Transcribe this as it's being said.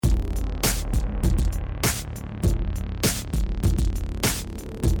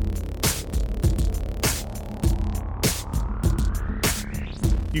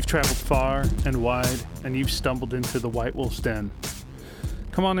You've traveled far and wide, and you've stumbled into the Witewolf's den.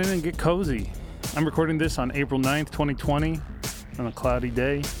 Come on in and get cozy. I'm recording this on April 9th, 2020, on a cloudy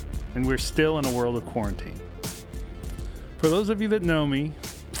day, and we're still in a world of quarantine. For those of you that know me,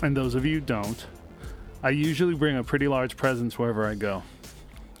 and those of you who don't, I usually bring a pretty large presence wherever I go.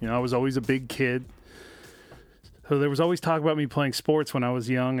 You know, I was always a big kid, so there was always talk about me playing sports when I was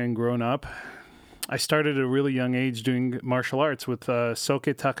young and grown up. I started at a really young age doing martial arts with Soke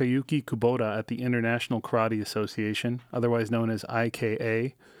Takayuki Kubota at the International Karate Association, otherwise known as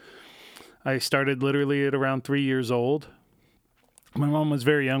IKA. I started literally at around 3 years old. My mom was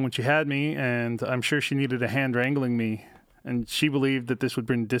very young when she had me, and I'm sure she needed a hand wrangling me, and she believed that this would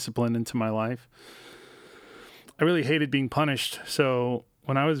bring discipline into my life. I really hated being punished, so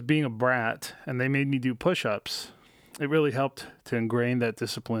when I was being a brat and they made me do push-ups, it really helped to ingrain that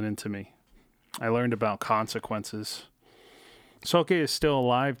discipline into me. I learned about consequences. Soke is still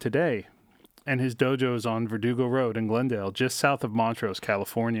alive today, and his dojo is on Verdugo Road in Glendale, just south of Montrose,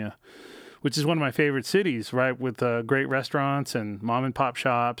 California, which is one of my favorite cities, right, with great restaurants and mom-and-pop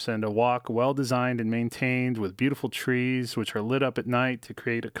shops and a walk well-designed and maintained with beautiful trees, which are lit up at night to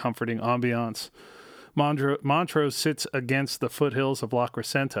create a comforting ambiance. Montrose sits against the foothills of La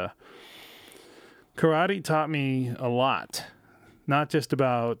Crescenta. Karate taught me a lot. Not just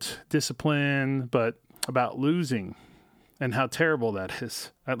about discipline, but about losing and how terrible that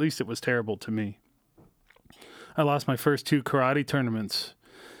is. At least it was terrible to me. I lost my first 2 karate tournaments.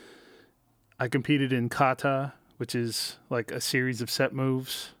 I competed in kata, which is like a series of set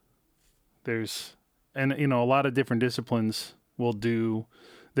moves. A lot of different disciplines will do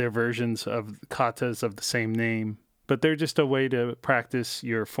their versions of katas of the same name, but they're just a way to practice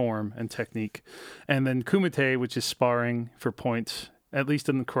your form and technique. And then kumite, which is sparring for points, at least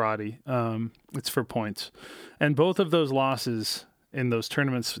in the karate, it's for points. And both of those losses in those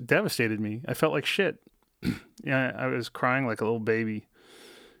tournaments devastated me. I felt like shit. Yeah, I was crying like a little baby.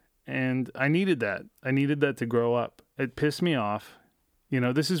 And I needed that. I needed that to grow up. It pissed me off. You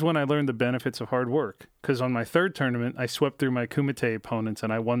know, this is when I learned the benefits of hard work. Because on my 3rd tournament, I swept through my kumite opponents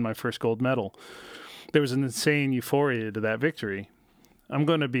and I won my first gold medal. There was an insane euphoria to that victory. I'm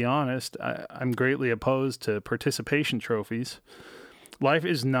going to be honest, I'm greatly opposed to participation trophies. Life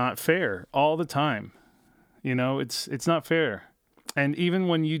is not fair all the time. You know, it's not fair. And even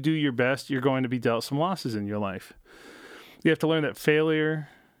when you do your best, you're going to be dealt some losses in your life. You have to learn that failure,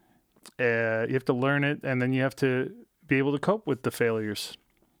 you have to learn it, and then you have to be able to cope with the failures.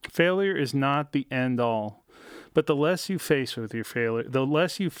 Failure is not the end all. But the less you face your failures,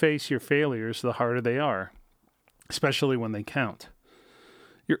 the harder they are, especially when they count.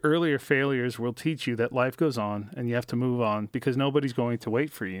 Your earlier failures will teach you that life goes on and you have to move on because nobody's going to wait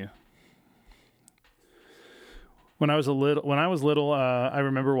for you. When I was little, I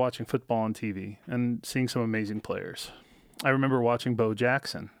remember watching football on TV and seeing some amazing players. I remember watching Bo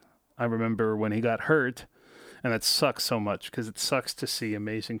Jackson. I remember when he got hurt, and that sucks so much because it sucks to see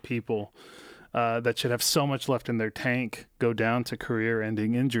amazing people that should have so much left in their tank go down to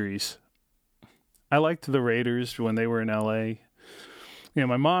career-ending injuries. I liked the Raiders when they were in L.A. You know,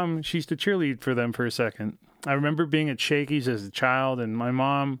 my mom, she used to cheerlead for them for a second. I remember being at Shakey's as a child, and my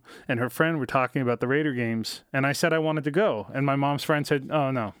mom and her friend were talking about the Raider games, and I said I wanted to go. And my mom's friend said, "Oh,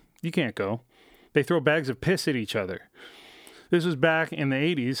 no, you can't go. They throw bags of piss at each other." This was back in the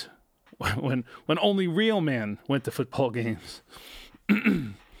 80s when only real men went to football games.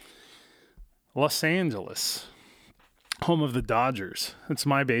 Los Angeles, home of the Dodgers. It's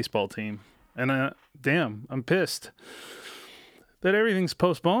my baseball team. And I'm pissed that everything's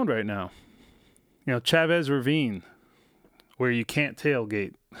postponed right now. You know, Chavez Ravine, where you can't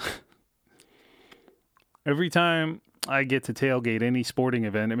tailgate. Every time I get to tailgate any sporting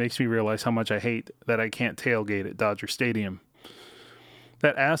event, it makes me realize how much I hate that I can't tailgate at Dodger Stadium.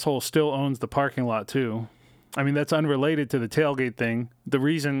 That asshole still owns the parking lot, too. I mean, that's unrelated to the tailgate thing. The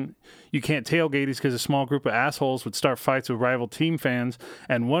reason you can't tailgate is because a small group of assholes would start fights with rival team fans,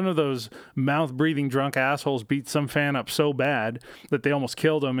 and one of those mouth-breathing drunk assholes beat some fan up so bad that they almost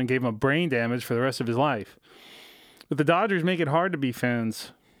killed him and gave him brain damage for the rest of his life. But the Dodgers make it hard to be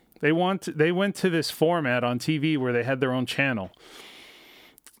fans. They went to this format on TV where they had their own channel,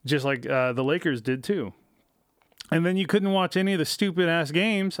 just like the Lakers did too. And then you couldn't watch any of the stupid-ass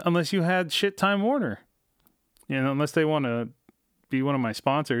games unless you had shit Time Warner. You know, unless they want to be one of my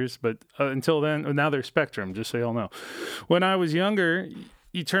sponsors. But until then, now they're Spectrum, just so y'all know. When I was younger,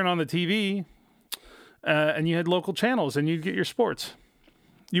 you turn on the TV and you had local channels and you'd get your sports.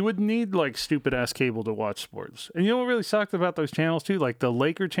 You wouldn't need like stupid ass cable to watch sports. And you know what really sucked about those channels too? Like the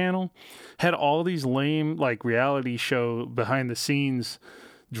Laker channel had all these lame like reality show behind the scenes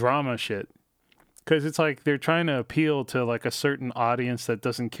drama shit. Because it's like they're trying to appeal to like a certain audience that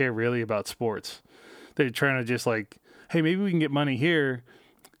doesn't care really about sports. They're trying to just like, hey, maybe we can get money here.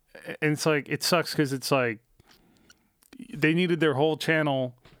 And it's like, it sucks because it's like they needed their whole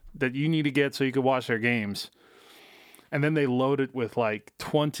channel that you need to get so you could watch their games. And then they load it with like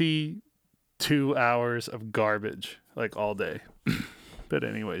 22 hours of garbage, like all day. But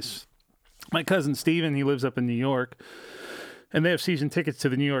anyways, my cousin Steven, he lives up in New York, and they have season tickets to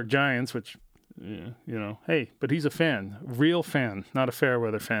the New York Giants, which, you know, hey, but he's a fan, real fan, not a fair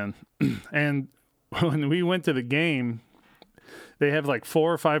weather fan. And when we went to the game, they have like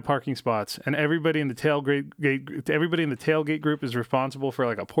 4 or 5 parking spots, and everybody in the tailgate group is responsible for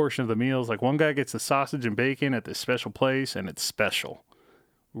like a portion of the meals. Like one guy gets the sausage and bacon at this special place, and it's special.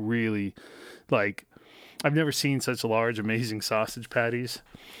 Really, like I've never seen such large, amazing sausage patties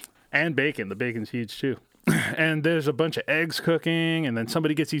and bacon. The bacon's huge too. And there's a bunch of eggs cooking, and then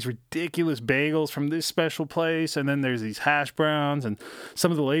somebody gets these ridiculous bagels from this special place, and then there's these hash browns, and some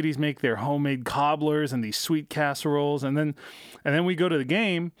of the ladies make their homemade cobblers and these sweet casseroles, and then we go to the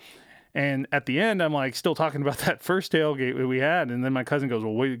game, and at the end I'm like still talking about that first tailgate that we had, and then my cousin goes,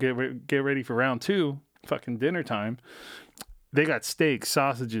 well, wait, get ready for round 2, fucking dinner time. They got steak,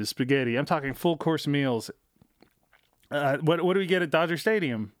 sausages, spaghetti. I'm talking full course meals. What do we get at Dodger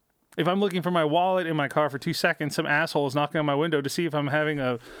Stadium? If I'm looking for my wallet in my car for 2 seconds, some asshole is knocking on my window to see if I'm having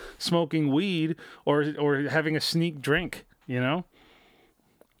a smoking weed or having a sneak drink, you know?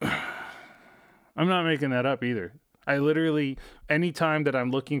 I'm not making that up either. I literally, anytime that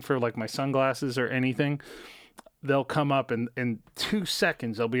I'm looking for like my sunglasses or anything, they'll come up and in 2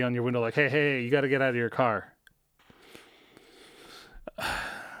 seconds they'll be on your window like, hey, you got to get out of your car.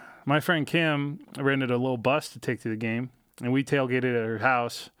 My friend Kim rented a little bus to take to the game, and we tailgated at her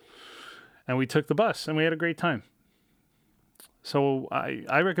house, and we took the bus, and we had a great time. So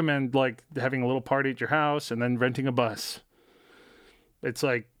I recommend like having a little party at your house and then renting a bus. It's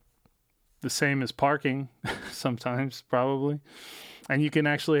like the same as parking sometimes, probably, and you can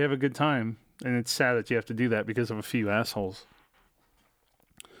actually have a good time. And it's sad that you have to do that because of a few assholes.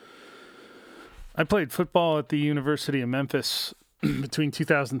 I played football at the University of Memphis between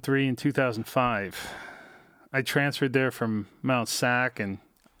 2003 and 2005. I transferred there from Mount Sac, and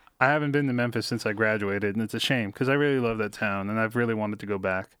I haven't been to Memphis since I graduated, and it's a shame because I really love that town, and I've really wanted to go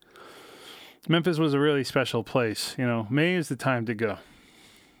back. Memphis was a really special place. You know, May is the time to go.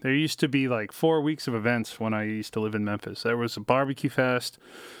 There used to be like 4 weeks of events when I used to live in Memphis. There was a barbecue fest,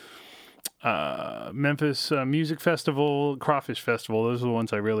 Memphis Music Festival, Crawfish Festival. Those are the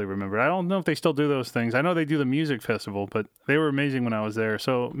ones I really remember. I don't know if they still do those things. I know they do the music festival, but they were amazing when I was there.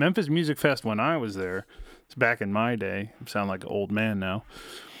 So Memphis Music Fest when I was there, it's back in my day, I sound like an old man now,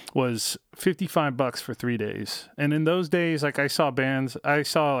 was $55 for 3 days. And in those days, like I saw bands, I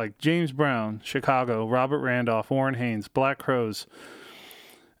saw like James Brown, Chicago, Robert Randolph, Warren Haynes, Black Crowes,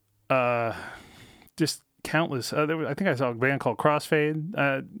 just countless. I think I saw a band called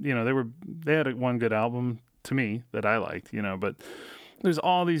Crossfade. You know, they had one good album to me that I liked. You know, but there's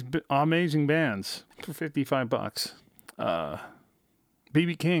all these amazing bands for $55.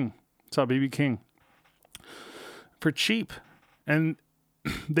 BB King, saw BB King for cheap, and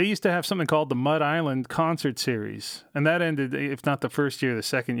they used to have something called the Mud Island Concert Series, and that ended, if not the first year, the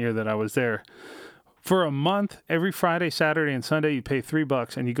second year that I was there. For a month, every Friday, Saturday, and Sunday, you pay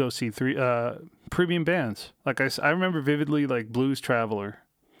 $3 and you go see 3 premium bands. Like I remember vividly, like Blues Traveler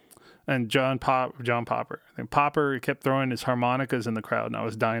and John Popper. And Popper kept throwing his harmonicas in the crowd, and I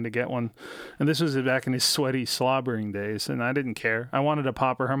was dying to get one. And this was back in his sweaty, slobbering days, and I didn't care. I wanted a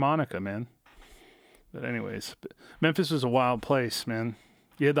Popper harmonica, man. But anyways, Memphis was a wild place, man.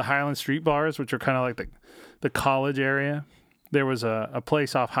 You had the Highland Street bars, which are kind of like the college area. There was a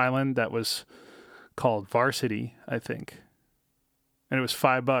place off Highland that was called Varsity, I think. And it was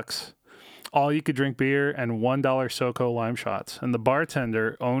 $5. All you could drink beer and $1 SoCo lime shots. And the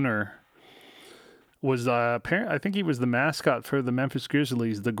bartender owner was I think he was the mascot for the Memphis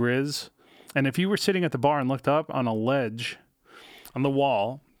Grizzlies, the Grizz. And if you were sitting at the bar and looked up on a ledge on the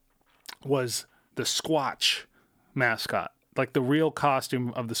wall was the Squatch mascot, like the real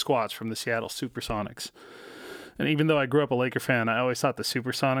costume of the Squatch from the Seattle Supersonics. And even though I grew up a Laker fan, I always thought the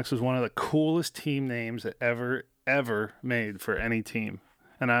Supersonics was one of the coolest team names that ever made for any team.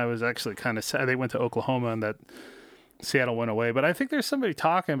 And I was actually kind of sad they went to Oklahoma and that Seattle went away. But I think there's somebody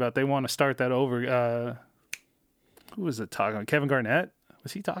talking about they want to start that over. Who was it talking about? Kevin Garnett?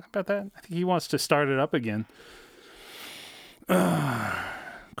 Was he talking about that? I think he wants to start it up again.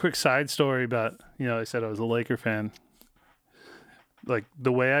 Quick side story about, I said I was a Laker fan. Like,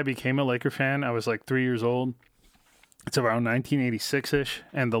 the way I became a Laker fan, I was like 3 years old. It's around 1986-ish,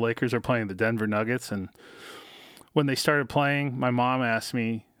 and the Lakers are playing the Denver Nuggets. And when they started playing, my mom asked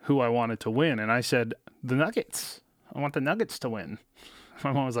me who I wanted to win, and I said, the Nuggets. I want the Nuggets to win.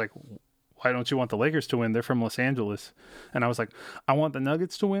 My mom was like, why don't you want the Lakers to win? They're from Los Angeles. And I was like, I want the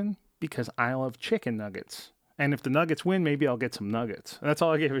Nuggets to win because I love chicken nuggets. And if the Nuggets win, maybe I'll get some nuggets. And that's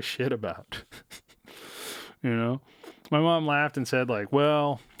all I gave a shit about. You know? My mom laughed and said, like,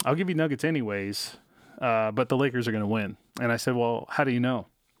 well, I'll give you nuggets anyways, but the Lakers are going to win. And I said, well, how do you know?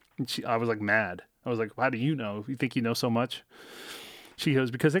 And I was like mad. I was like, how do you know? You think you know so much? She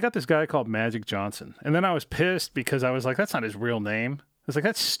goes, because they got this guy called Magic Johnson. And then I was pissed because I was like, that's not his real name. I was like,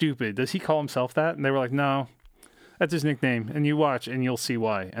 that's stupid. Does he call himself that? And they were like, no, that's his nickname. And you watch and you'll see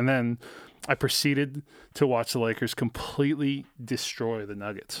why. And then I proceeded to watch the Lakers completely destroy the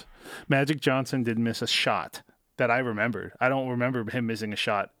Nuggets. Magic Johnson didn't miss a shot that I remembered. I don't remember him missing a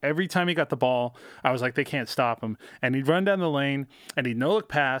shot. Every time he got the ball, I was like, they can't stop him. And he'd run down the lane and he'd no-look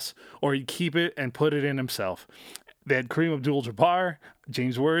pass, or he'd keep it and put it in himself. They had Kareem Abdul-Jabbar,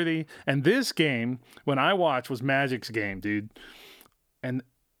 James Worthy. And this game, when I watched, was Magic's game, dude. And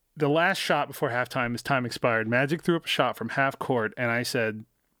the last shot before halftime, his time expired. Magic threw up a shot from half court, and I said,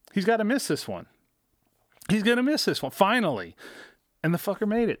 he's got to miss this one. He's going to miss this one, finally. And the fucker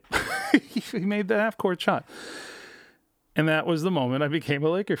made it. He made the half court shot. And that was the moment I became a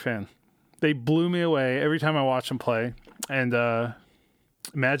Laker fan. They blew me away every time I watched them play. And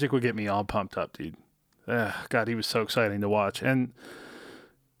Magic would get me all pumped up, dude. God, he was so exciting to watch. And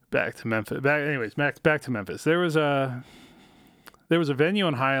back to Memphis. Back to Memphis. There was a venue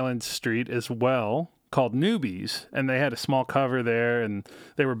on Highland Street as well called Newbies, and they had a small cover there, and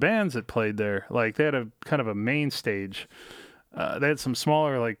there were bands that played there. Like, they had a kind of a main stage. They had some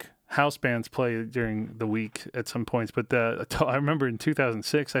smaller, like, house bands play during the week at some points, but I remember in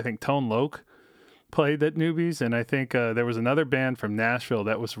 2006, I think Tone Loc played at Newbies, and I think there was another band from Nashville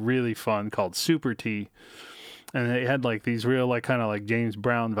that was really fun called Super T, and they had, like, these real, like, kind of like James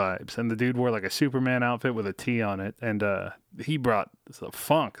Brown vibes, and the dude wore, like, a Superman outfit with a T on it, and he brought the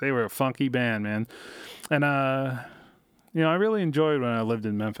funk. They were a funky band, man. And you know, I really enjoyed when I lived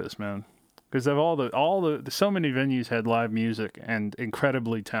in Memphis, man, because of all the so many venues had live music and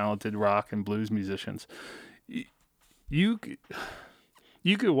incredibly talented rock and blues musicians. You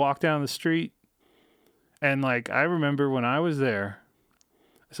could walk down the street, and, like, I remember when I was there,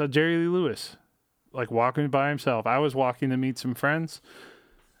 I saw Jerry Lee Lewis, like, walking by himself. I was walking to meet some friends,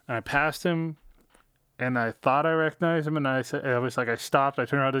 and I passed him, and I thought I recognized him, and I stopped. I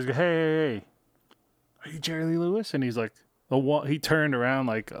turned around and I go, hey, are you Jerry Lee Lewis? And he's like, he turned around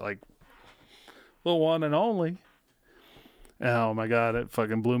like the one and only. Oh my God, it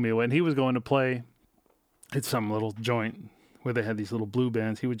fucking blew me away. And he was going to play at some little joint where they had these little blue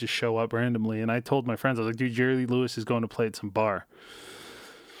bands. He would just show up randomly. And I told my friends, I was like, dude, Jerry Lee Lewis is going to play at some bar.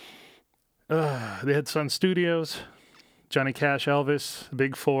 They had Sun Studios, Johnny Cash, Elvis, the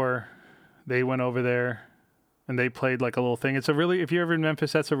Big Four. They went over there and they played like a little thing. If you're ever in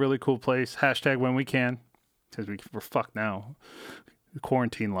Memphis, that's a really cool place. # when we can, because we're fucked now.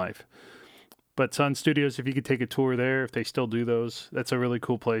 Quarantine life. But Sun Studios, if you could take a tour there, if they still do those, that's a really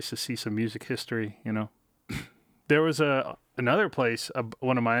cool place to see some music history, you know. There was another place,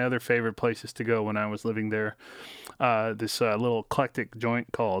 one of my other favorite places to go when I was living there. This little eclectic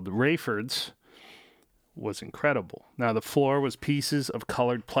joint called Rayford's was incredible. Now, the floor was pieces of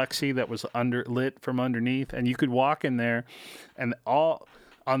colored plexi that was lit from underneath, and you could walk in there, and all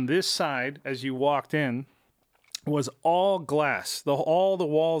on this side, as you walked in, was all glass. All the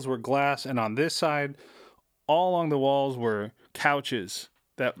walls were glass, and on this side, all along the walls were couches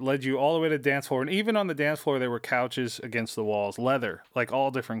that led you all the way to the dance floor. And even on the dance floor, there were couches against the walls, leather, like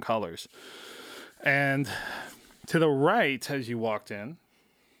all different colors. And to the right, as you walked in,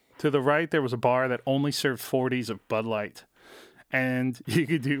 to the right, there was a bar that only served 40s of Bud Light. And you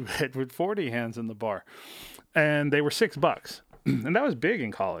could do Edward 40 hands in the bar. And they were $6. And that was big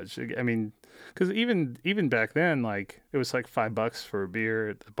in college. I mean, because even back then, like, it was like $5 for a beer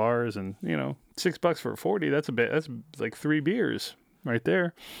at the bars, and, you know, $6 for a 40. That's like 3 beers right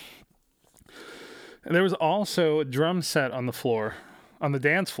there. And there was also a drum set on the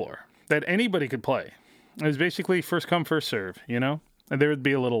dance floor, that anybody could play. It was basically first come, first serve, you know? And there would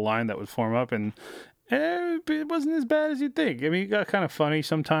be a little line that would form up, and it wasn't as bad as you'd think. I mean, it got kind of funny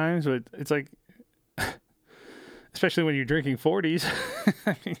sometimes, but it's like, especially when you're drinking 40s.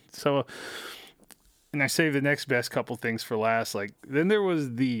 I mean, so, and I saved the next best couple things for last. Like, then there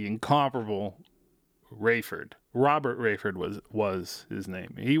was the incomparable Rayford. Robert Rayford was his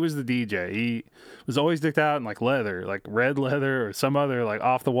name. He was the DJ. He was always decked out in like leather, like red leather or some other like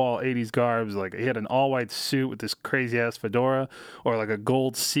off the wall 80s garbs. Like he had an all white suit with this crazy ass fedora or like a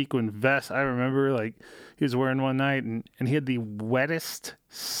gold sequin vest. I remember like he was wearing one night and he had the wettest,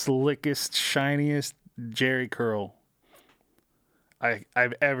 slickest, shiniest Jerry curl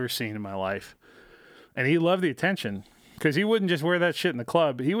I've ever seen in my life. And he loved the attention. Because he wouldn't just wear that shit in the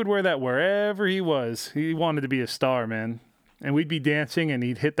club. He would wear that wherever he was. He wanted to be a star, man. And we'd be dancing, and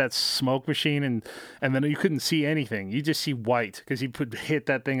he'd hit that smoke machine, and then you couldn't see anything. You just see white, because he would hit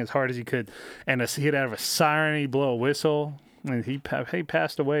that thing as hard as he could. And he'd have a siren, he'd blow a whistle. And he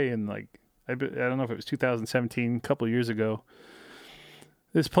passed away in, like, I don't know if it was 2017, a couple years ago.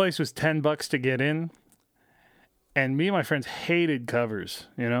 This place was $10 to get in. And me and my friends hated covers,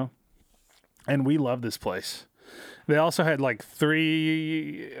 you know? And we loved this place. They also had like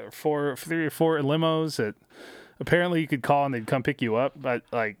three or four limos that apparently you could call and they'd come pick you up. But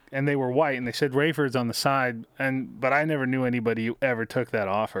and they were white and they said Rayford's on the side. But I never knew anybody who ever took that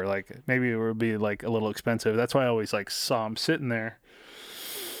offer. Like maybe it would be like a little expensive. That's why I always like saw them sitting there.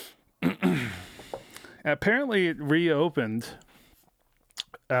 Apparently it reopened.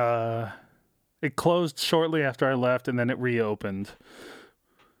 It closed shortly after I left and then it reopened.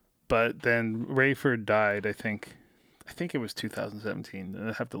 But then Rayford died, I think. I think it was 2017.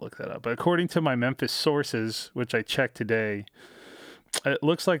 I have to look that up. But according to my Memphis sources, which I checked today, it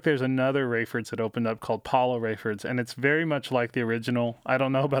looks like there's another Rayford's that opened up called Paulo Rayford's, and it's very much like the original. I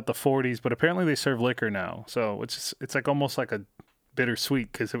don't know about the 40s, but apparently they serve liquor now. So it's like almost like a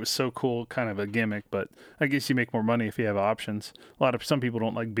bittersweet because it was so cool, kind of a gimmick. But I guess you make more money if you have options. Some people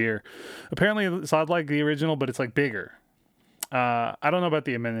don't like beer. Apparently it's not like the original, but it's like bigger. I don't know about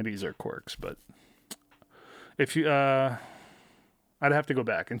the amenities or quirks, but if you, I'd have to go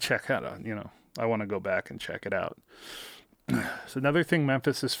back and check out, I want to go back and check it out. So another thing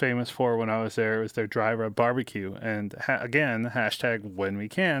Memphis is famous for when I was there was their dry rub barbecue. And again, hashtag when we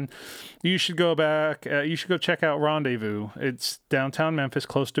can, you should go back. You should go check out Rendezvous. It's downtown Memphis,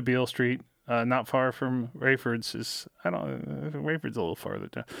 close to Beale Street, not far from Rayford's. Rayford's a little farther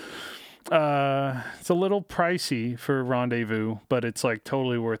down. It's a little pricey for Rendezvous, but it's like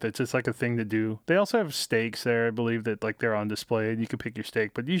totally worth it. It's just like a thing to do. They also have steaks there. I believe that like they're on display and you can pick your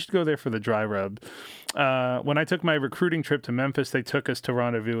steak, but you should go there for the dry rub. When I took my recruiting trip to Memphis, they took us to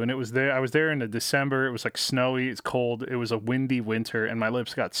Rendezvous and I was there in December. It was like snowy. It's cold. It was a windy winter and my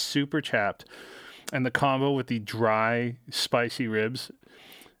lips got super chapped. And the combo with the dry, spicy ribs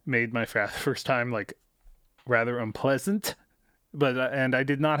made my first time like rather unpleasant. And I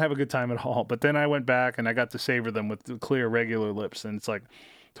did not have a good time at all. But then I went back and I got to savor them with the clear, regular lips, and it's like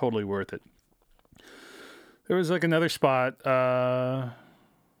totally worth it. There was like another spot.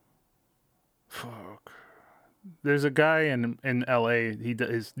 There's a guy in LA. He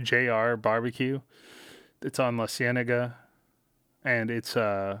does JR Barbecue. It's on La Cienega, and it's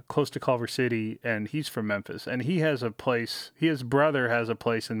close to Culver City. And he's from Memphis, and he has a place. His brother has a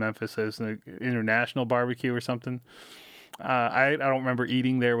place in Memphis as an international barbecue or something. I don't remember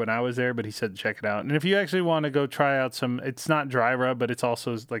eating there when I was there, but he said check it out. And if you actually want to go try out it's not dry rub, but it's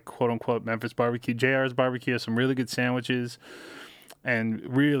also like quote unquote Memphis barbecue. JR's barbecue has some really good sandwiches and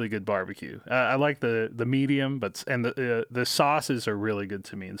really good barbecue. I like the medium, and the sauces are really good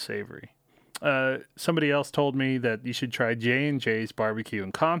to me and savory. Somebody else told me that you should try J&J's barbecue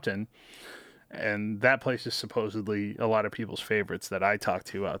in Compton, and that place is supposedly a lot of people's favorites that I talk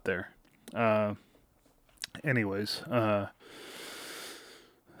to out there. Anyways,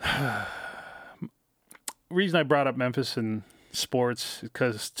 reason I brought up Memphis and sports is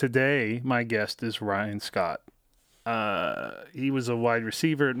because today my guest is Ryan Scott. He was a wide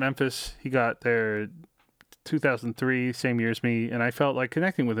receiver at Memphis. He got there 2003, same year as me, and I felt like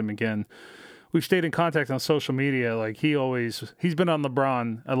connecting with him again. We've stayed in contact on social media. Like he's been on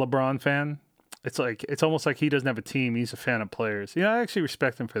LeBron, a LeBron fan. It's almost like he doesn't have a team. He's a fan of players. I actually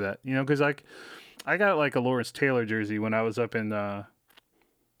respect him for that. Because like I got like a Lawrence Taylor jersey when I was up in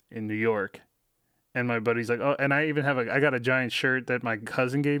New York, and my buddy's like, oh, and I even I got a giant shirt that my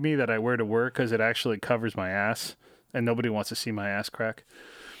cousin gave me that I wear to work because it actually covers my ass, and nobody wants to see my ass crack.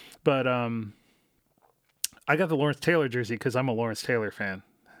 But I got the Lawrence Taylor jersey because I'm a Lawrence Taylor fan.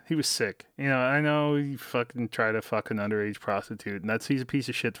 He was sick. I know he fucking tried to fuck an underage prostitute, and he's a piece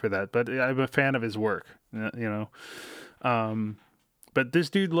of shit for that. But I'm a fan of his work. But this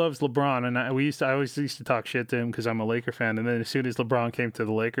dude loves LeBron, and I always used to talk shit to him because I'm a Laker fan. And then as soon as LeBron came to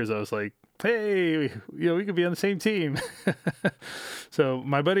the Lakers, I was like, hey, we could be on the same team. So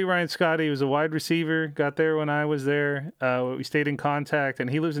my buddy Ryan Scotty was a wide receiver, got there when I was there. We stayed in contact, and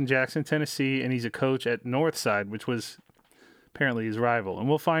he lives in Jackson, Tennessee, and he's a coach at Northside, which was apparently his rival. And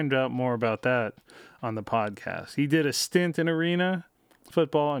we'll find out more about that on the podcast. He did a stint in arena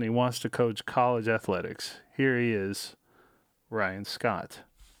football, and he wants to coach college athletics. Here he is, Ryan Scott.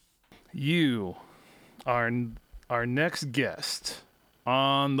 You are our next guest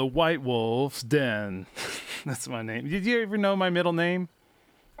on the Witewolf's Den. That's my name. Did you ever know my middle name?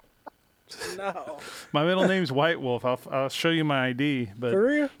 No. My middle name's Witewolf. I'll show you my ID. But For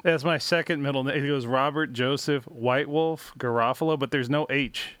real? that's my second middle name. It goes Robert Joseph Witewolf Garofalo, but there's no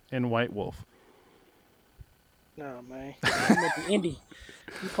H in Witewolf. No, man. I'm at the Indy.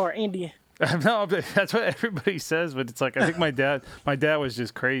 You part Indian. No, that's what everybody says, but it's like I think my dad was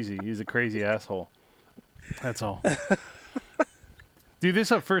just crazy. He's a crazy asshole. That's all. Dude, this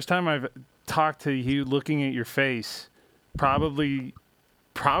is the first time I've talked to you looking at your face, probably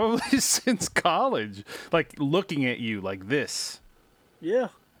since college. Like looking at you like this. Yeah.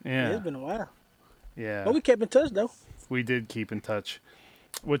 Yeah. It's been a while. Yeah. But we kept in touch, though. We did keep in touch.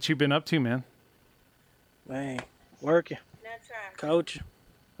 What you been up to, man? Man, working. Coaching.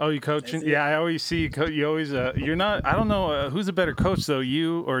 Oh, you coaching? Yeah, I always see you. You always. You're not. I don't know who's a better coach though,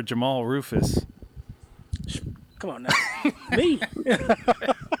 you or Jamal Rufus. Come on now. Me.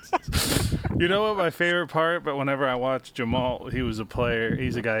 You know what my favorite part? But whenever I watch Jamal, he was a player.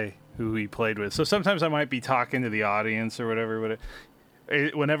 He's a guy who he played with. So sometimes I might be talking to the audience or whatever.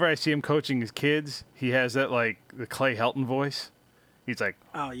 But whenever I see him coaching his kids, he has that like the Clay Helton voice. He's like,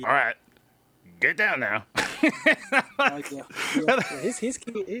 Oh, yeah. "All right, get down now." Oh, yeah. His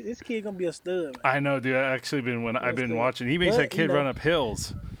kid gonna be a stud, man. I know, dude. I've been watching. He makes But, that kid run up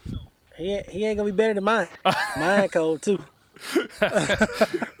hills. He ain't gonna be better than mine. Mine cold too.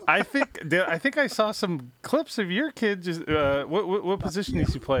 I think I saw some clips of your kid. Just what position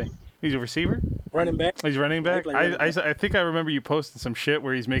does he play? He's a receiver. Running back. He's running back. Running back. I think I remember you posting some shit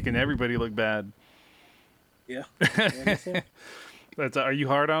where he's making everybody look bad. Yeah. That's him. Are you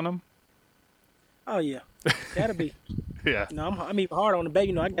hard on him? Oh yeah. Gotta be. Yeah. No, I'm even hard on the baby.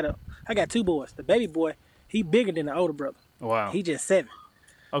 You know, I got two boys. The baby boy, he bigger than the older brother. Wow. He just 7.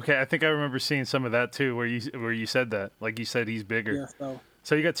 Okay, I think I remember seeing some of that too, where you said that, like you said he's bigger. Yeah.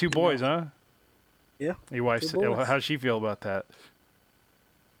 So you got 2 boys, huh? Yeah. Your wife. 2 boys. How's she feel about that?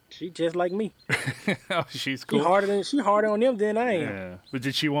 She just like me. Oh, she's cool. She harder on them than I am. Yeah. But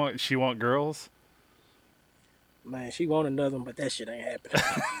did she want girls? Man, she want another one, but that shit ain't happening.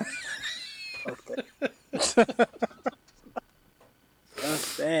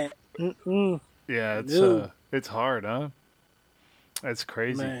 That's that. Yeah, it's hard, huh? That's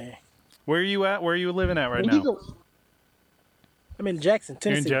crazy. Man. Where are you at? Where are you living at right now? I'm in Jackson,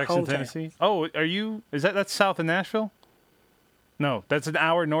 Tennessee. You're in Jackson, hometown. Tennessee? Oh, are you? That's south of Nashville? No, that's an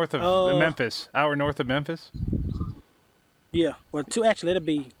hour north of Memphis. Hour north of Memphis? Yeah. Well, it'll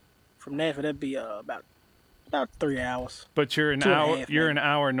be from Nashville. That'd be about 3 hours. But you're an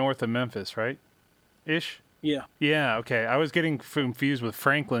hour north of Memphis, right? Ish? Yeah. Yeah, okay. I was getting confused with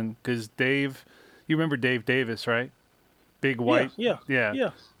Franklin because Dave, you remember Dave Davis, right? Big white.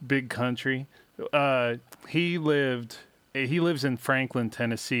 Yeah. Big country. He lives in Franklin,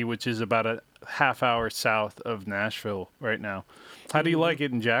 Tennessee, which is about a half hour south of Nashville right now. How do you like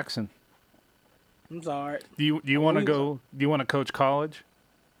it in Jackson? It's all right. Do you want to go? Do you want to coach college?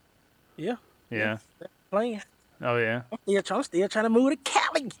 Yeah. Yeah. Playing. Oh yeah. I'm still trying to move to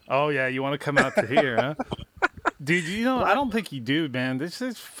Cali. Oh yeah. You want to come out to here, huh? Dude, I don't think you do, man. This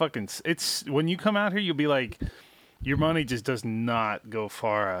is fucking. It's when you come out here, you'll be like, your money just does not go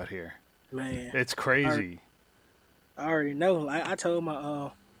far out here. Man, it's crazy. I already know. I told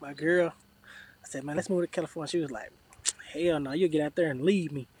my girl, I said, man, let's move to California. She was like, hell no, you'll get out there and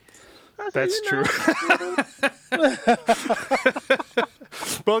leave me. That's true.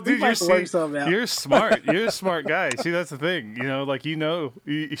 Well, dude, you're smart. You're a smart guy. See, that's the thing.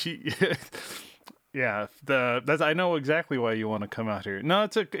 Yeah, I know exactly why you want to come out here. No,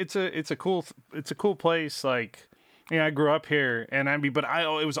 it's a cool place. Like, I grew up here, and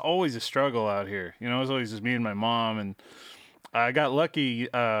it was always a struggle out here. It was always just me and my mom, and I got lucky.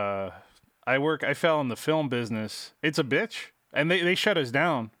 I fell in the film business. It's a bitch, and they shut us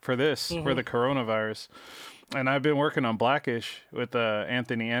down for this for the coronavirus. And I've been working on Blackish with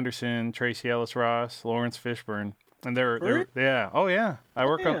Anthony Anderson, Tracy Ellis Ross, Lawrence Fishburne. And they're yeah. Oh yeah. I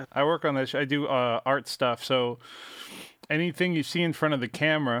work on this. I do art stuff. So anything you see in front of the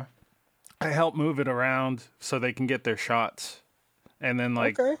camera, I help move it around so they can get their shots. and then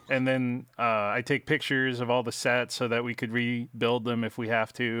Okay. I take pictures of all the sets so that we could rebuild them if we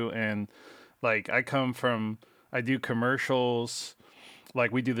have to. And like I do commercials.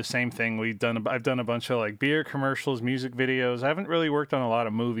 Like we do the same thing. I've done a bunch of like beer commercials, music videos. I haven't really worked on a lot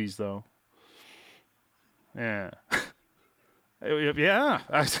of movies though. Yeah. Yeah,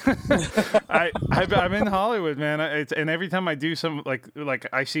 I'm in Hollywood, man. And every time I do some like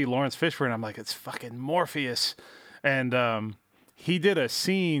I see Lawrence Fishburne, I'm like, it's fucking Morpheus, and he did a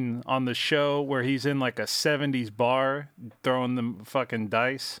scene on the show where he's in like a '70s bar throwing the fucking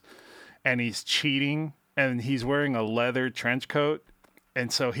dice, and he's cheating, and he's wearing a leather trench coat,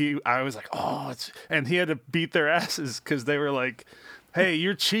 and so I was like, oh, and he had to beat their asses because they were like, hey,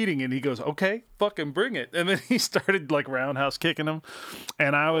 you're cheating. And he goes, okay, fucking bring it. And then he started like roundhouse kicking him.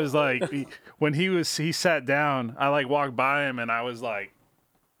 And I was like, when he sat down, I like walked by him and I was like,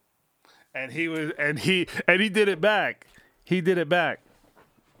 and he did it back. He did it back.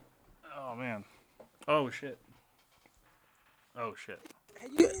 Oh man. Oh shit. Oh shit.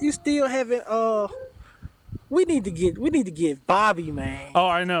 You still haven't we need to get Bobby, man. Oh,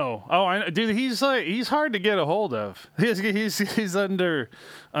 I know. Oh, I know. Dude, he's hard to get a hold of. He's under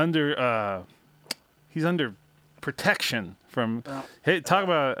protection from. Hey, talk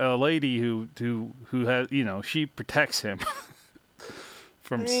about a lady who has, she protects him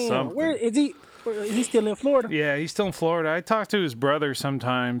from something. Where is he? Is he still in Florida? Yeah, he's still in Florida. I talk to his brother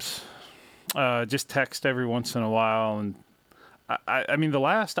sometimes. Just text every once in a while, and I mean, the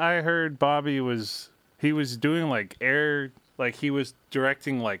last I heard, Bobby was. He was doing like he was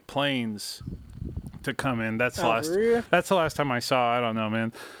directing like planes to come in. That's the last time I saw. I don't know,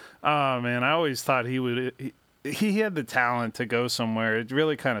 man. Oh man, I always thought he would. He had the talent to go somewhere. It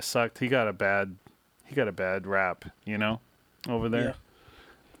really kind of sucked. He got a bad rap, over there. Yeah.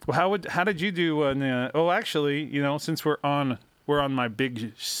 Well, how did you do? Actually, since we're on my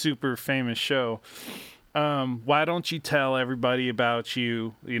big super famous show. Why don't you tell everybody about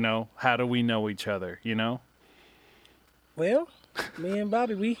you? How do we know each other? Well, me and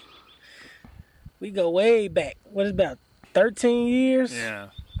Bobby, we go way back. What is it, about 13 years? Yeah.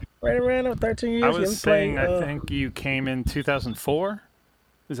 Right around 13 years. I was saying, I think you came in 2004.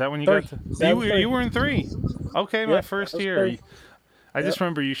 Is that when you got to? You were in 3. Okay, yep, my first year. 3. I just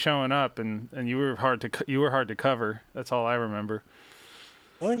remember you showing up and you were hard to cover. That's all I remember.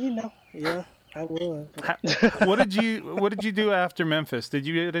 Well, yeah. I was. What did you do after Memphis? Did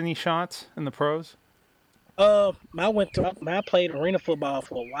you get any shots in the pros? I played arena football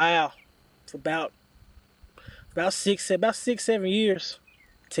for a while, for about 6-7 years,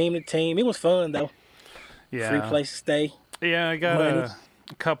 team to team. It was fun though. Yeah. Free place to stay. Yeah, I got a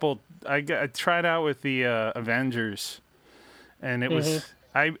couple. I tried out with the Avengers, and it was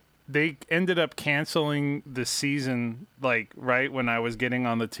they ended up canceling the season like right when I was getting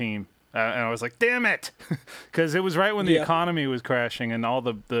on the team. And I was like, damn it! Because it was right when the economy was crashing and all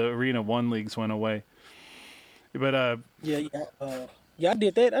the Arena 1 leagues went away. But I did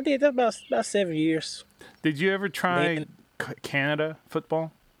that. I did that about 7 years. Did you ever try Canada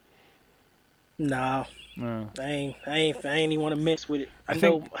football? No. I ain't even want to mess with it. I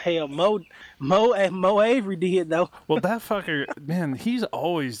know, hell, Mo Avery did though. Well, that fucker, man, he's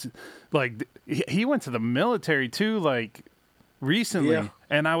always like he went to the military too, like recently,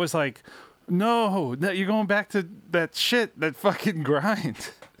 and I was like, no, you're going back to that shit, that fucking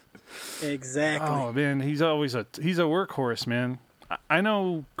grind. Exactly. Oh man, he's a workhorse, man. I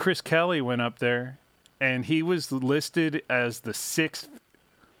know Chris Kelly went up there, and he was listed as the 6th.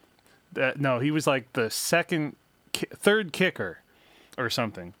 No, he was like the third kicker or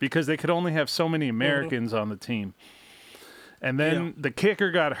something, because they could only have so many Americans on the team. And then the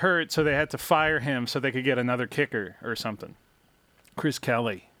kicker got hurt, so they had to fire him so they could get another kicker or something. Chris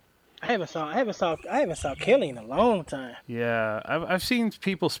Kelly. I haven't saw Kelly in a long time. Yeah, I've seen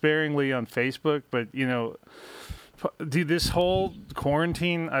people sparingly on Facebook, but dude, this whole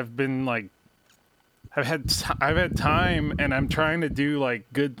quarantine, I've been like, I've had time, and I'm trying to do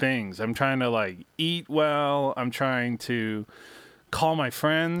like good things. I'm trying to like eat well. I'm trying to call my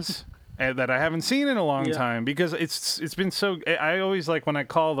friends that I haven't seen in a long time, because it's been so. I always like when I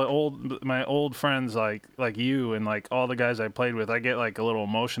call my old friends like you and like all the guys I played with. I get like a little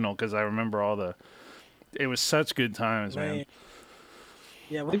emotional because I remember it was such good times, man.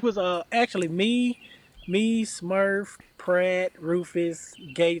 Yeah, it was actually me, Smurf, Pratt, Rufus,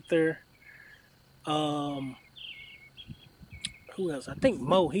 Gaither. Who else? I think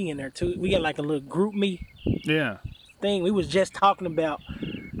Mo, he in there too. We got like a little group me thing. We was just talking about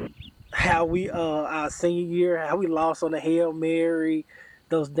how we our senior year, how we lost on the Hail Mary,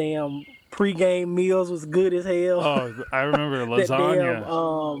 those damn Pre-game meals was good as hell. Oh, I remember That lasagna.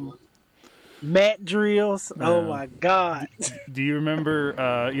 damn mat drills. Oh Yeah. my god. Do you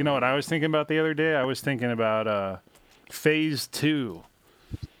remember? You know what I was thinking about the other day? I was thinking about phase 2.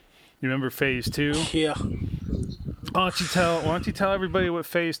 You remember phase 2? Yeah. Why don't you tell everybody what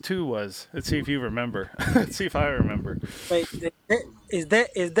phase 2 was? Let's see if you remember. Let's see if I remember. Wait, is that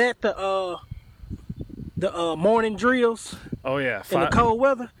the morning drills Oh yeah, in the cold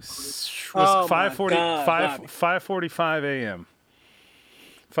weather? was Oh my 5:40 God, Bobby. 5:45 a.m.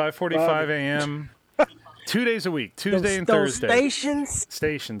 5:45 Bobby. a.m. 2 days a week, Tuesday and Those Thursday.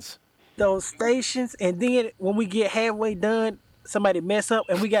 stations, and then when we get halfway done, somebody mess up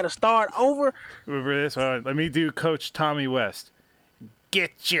and we got to start over. Remember this? Let me do Coach Tommy West.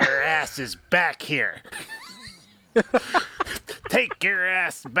 Get your asses back here. Take your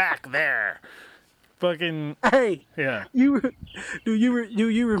ass back there. Fucking Hey, yeah. do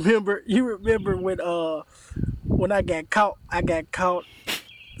you remember when I got caught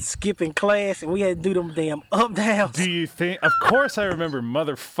skipping class and we had to do them damn up downs. Do you think? Of course, I remember,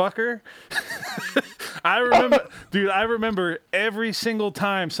 motherfucker. I remember every single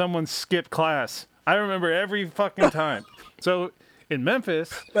time someone skipped class. I remember every fucking time. So in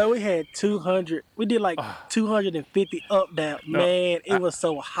Memphis, But we had 200. We did like 250 up down. Man, it was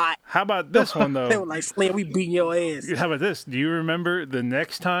so hot. how about this one They though? were like, Slim, we beating your ass. How about this? Do you remember the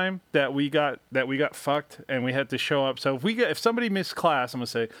next time that we got fucked and we had to show up? So if somebody missed class, I'm gonna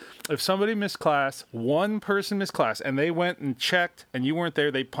say, if somebody missed class, one person missed class, and they went and checked, and you weren't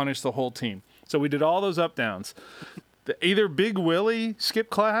there, they punished the whole team. So we did all those up downs. Either Big Willie skipped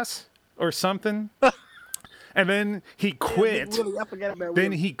class or something, and then he quit. Willie, I forgot about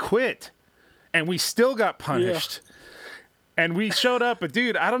Then Willie. he quit, and we still got punished. And we showed up, but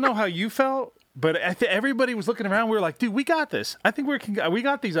dude, I don't know how you felt, but everybody was looking around. We were like, dude, we got this. I think we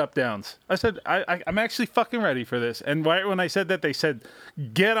got these up downs. I said, I'm actually fucking ready for this. And right when I said that, they said,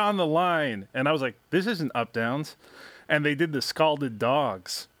 get on the line. And I was like, this isn't up downs. And they did the scalded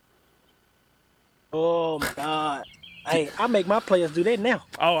dogs. Oh, my God. Hey, I make my players do that now.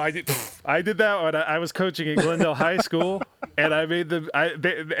 Oh, I did that when I was coaching at Glendale High School, and I made them.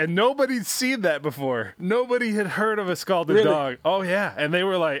 And nobody'd seen that before. Nobody had heard of a scalded Really? dog. Oh yeah, and they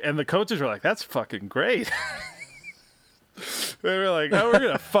were like, and the coaches were like, "That's fucking great." They were like, "Oh, we're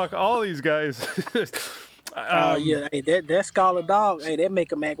gonna fuck all these guys." Yeah, hey, that scarlet dog, hey, that make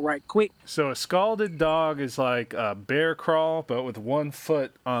them act right quick. So a scalded dog is like a bear crawl, but with one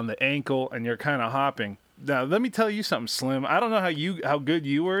foot on the ankle, and you're kind of hopping. Now, let me tell you something, Slim. I don't know how good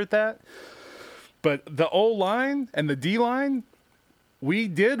you were at that, but the O-line and the D-line, we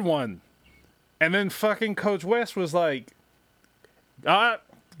did one. And then fucking Coach West was like,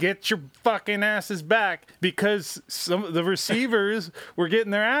 get your fucking asses back, because some of the receivers were getting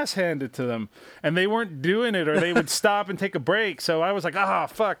their ass handed to them, and they weren't doing it, or they would stop and take a break. So I was like,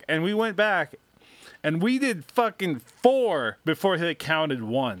 fuck. And we went back, and we did fucking 4 before they counted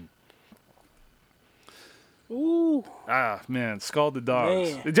 1. Ooh. Man, scalded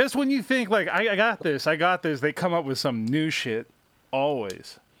dogs. Man. Just when you think, like, I got this, they come up with some new shit.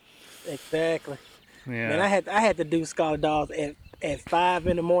 Always. Exactly. Yeah. Man, I had to do scarlet dogs at 5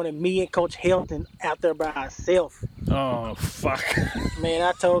 in the morning. Me and Coach Hilton out there by ourselves. Oh, fuck. Man,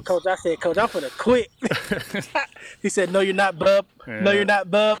 I told Coach, I said, Coach, I'm finna quit. He said, no, you're not, bub. Yeah. No, you're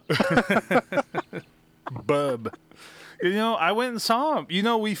not, bub. Bub. You know, I went and saw him. You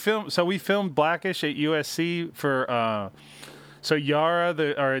know, we filmed Blackish at USC for, so Yara,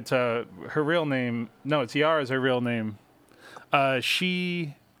 it's her real name. No, it's Yara's her real name.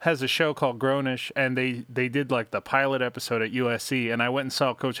 She has a show called Grownish, and they did like the pilot episode at USC, and I went and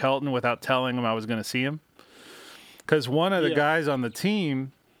saw Coach Helton without telling him I was going to see him. Because one of the guys on the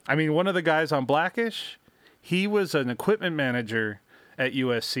team, one of the guys on Blackish, he was an equipment manager at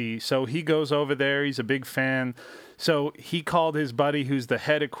USC, so he goes over there. He's a big fan. So he called his buddy, who's the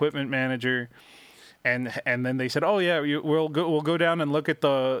head equipment manager, and then they said, "Oh yeah, we'll go down and look at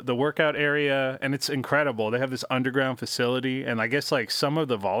the workout area, and it's incredible. They have this underground facility, and I guess like some of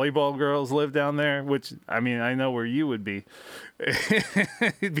the volleyball girls live down there, which I know where you would be.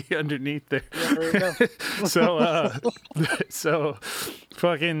 It'd be underneath there. Yeah, so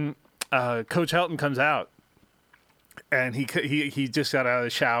fucking Coach Helton comes out. And he just got out of the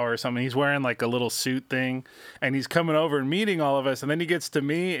shower or something. He's wearing like a little suit thing, and he's coming over and meeting all of us. And then he gets to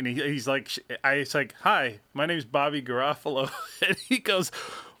me, and he's like, "It's like, hi, my name's Bobby Garofalo." And he goes,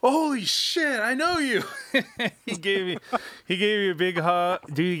 "Holy shit, I know you!" He gave me a big hug,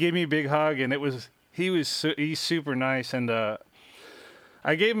 dude. He gave me a big hug, and he's super nice. And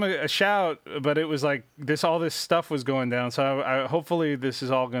I gave him a shout, but it was like all this stuff was going down. So I hopefully this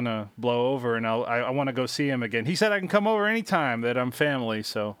is all gonna blow over, and I want to go see him again. He said I can come over anytime that I'm family.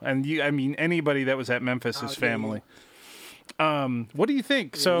 So, and I mean anybody that was at Memphis is family. What do you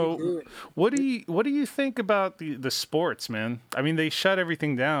think? So, what do you think about the sports, man? I mean, they shut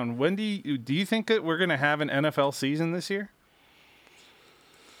everything down. When do you think that we're gonna have an NFL season this year?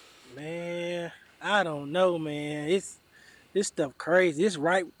 Man, I don't know, man. This stuff crazy. It's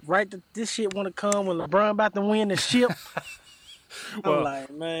right. This shit want to come when LeBron about to win the ship. I'm like,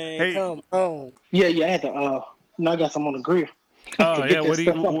 man, hey, come on. Yeah, I had to. I got some on the grill. Oh yeah, what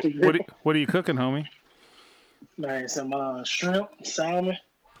are you cooking, homie? Man, some shrimp, salmon.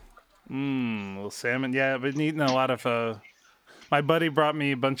 Little salmon. Yeah, I've been eating a lot of. My buddy brought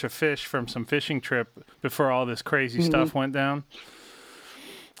me a bunch of fish from some fishing trip before all this crazy stuff went down,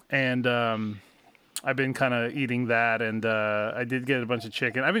 and I've been kind of eating that, and I did get a bunch of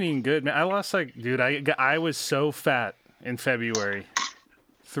chicken. I've been eating good, man. I lost I was so fat in February,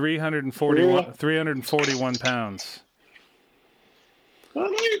 341 pounds.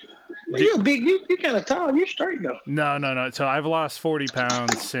 Well, you're big. You kind of tall. You're straight though. No. So I've lost 40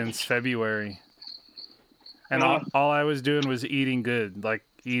 pounds since February, and all I was doing was eating good, like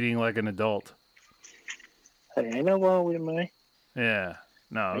eating like an adult. Hey, ain't no wrong with it, man. Yeah,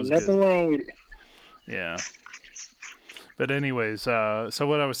 no, ain't nothing wrong with it. Yeah. But anyways, so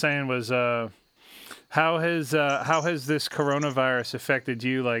what I was saying was, how has this coronavirus affected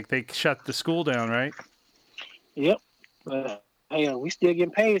you? Like they shut the school down, right? Yep. Hey, we still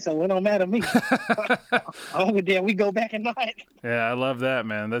getting paid, so it don't matter to me. Over there, we go back at night. Yeah, I love that,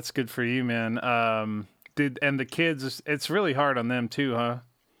 man. That's good for you, man. And the kids, it's really hard on them too, huh?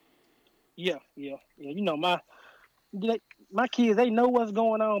 Yeah. You know, my kids, they know what's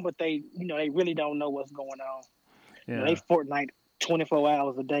going on, but they really don't know what's going on. Yeah. You know, they Fortnite 24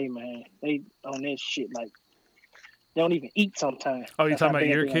 hours a day, man. They on that shit like they don't even eat sometimes. Oh, you're talking about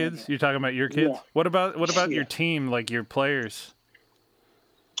your kids? You're talking about your kids? Yeah. What about your team, like your players?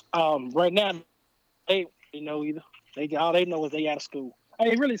 Right now, they either. All they know is they out of school.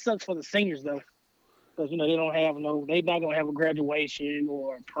 It really sucks for the seniors though, because they don't have they're not gonna have a graduation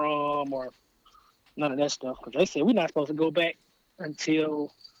or a prom or none of that stuff. Because they said we're not supposed to go back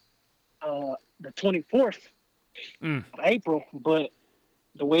until the 24th of April, but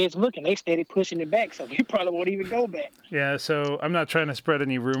the way it's looking, they steady pushing it back, so we probably won't even go back. Yeah, so I'm not trying to spread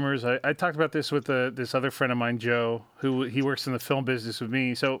any rumors. I talked about this with this other friend of mine, Joe, he works in the film business with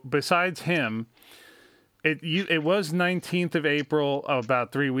me. So besides him, it was 19th of April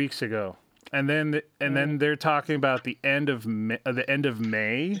about 3 weeks ago, and then they're talking about the end of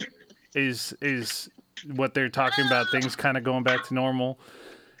May is what they're talking about. Things kind of going back to normal.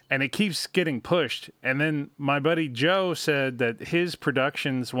 And it keeps getting pushed. And then my buddy Joe said that his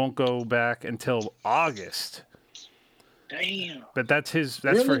productions won't go back until August. Damn. But that's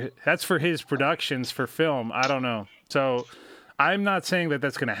really? for his productions for film. I don't know. So I'm not saying that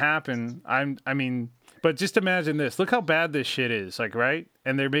that's going to happen. But just imagine this. Look how bad this shit is, like, right?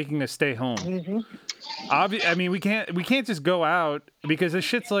 And they're making us stay home. Mm-hmm. We can't just go out because this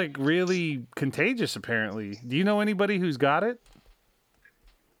shit's like really contagious. Apparently, do you know anybody who's got it?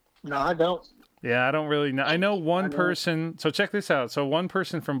 No, I don't. Yeah, I don't really know. I know one person. So check this out. So one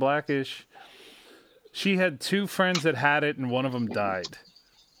person from Blackish, she had two friends that had it, and one of them died.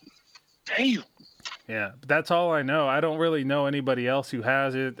 Damn. Yeah, but that's all I know. I don't really know anybody else who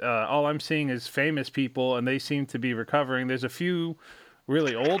has it. All I'm seeing is famous people, and they seem to be recovering. There's a few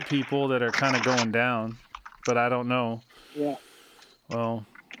really old people that are kind of going down, but I don't know. Yeah. Well,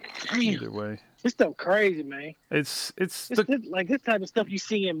 either way. This stuff crazy, man. It's like this type of stuff you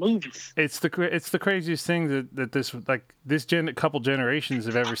see in movies. It's the craziest thing that this couple generations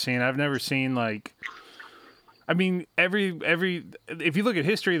have ever seen. I've never seen like. I mean, every if you look at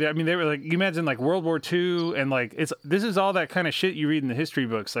history, they were like, you imagine like World War II and like this is all that kind of shit you read in the history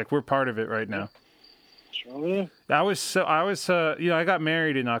books. Like we're part of it right now. Sure. Yeah. I got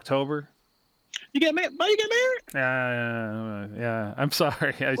married in October. You get married? You get married? Yeah. I'm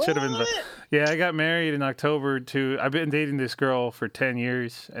sorry. I should have been. Yeah, I got married in October I've been dating this girl for 10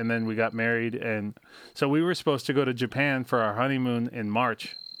 years, and then we got married, and so we were supposed to go to Japan for our honeymoon in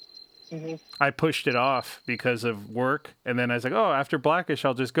March. Mm-hmm. I pushed it off because of work, and then I was like, oh, after Blackish,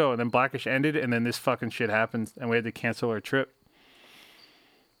 I'll just go. And then Blackish ended, and then this fucking shit happened, and we had to cancel our trip.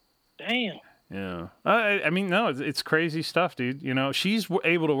 Damn. Yeah. No, it's crazy stuff, dude. She's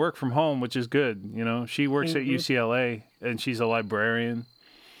able to work from home, which is good. She works at UCLA, and she's a librarian.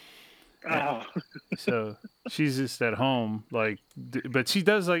 Oh, So she's just at home, like, but she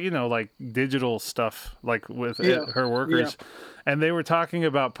does like like digital stuff, like with yeah, her yeah, workers, and they were talking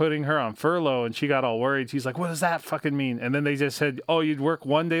about putting her on furlough, and she got all worried. She's like, "What does that fucking mean?" And then they just said, "Oh, you'd work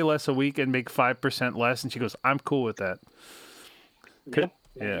 1 day less a week and make 5% less," and she goes, "I'm cool with that." yeah.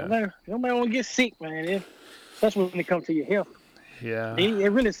 Yeah, Nobody want to get sick, man. Especially when it comes to your health. yeah.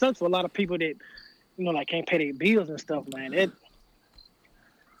 It really sucks for a lot of people that like can't pay their bills and stuff, man.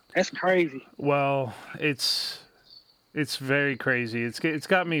 That's crazy. Well, it's very crazy. It's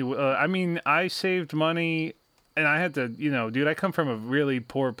got me. I mean, I saved money, and I had to, dude. I come from a really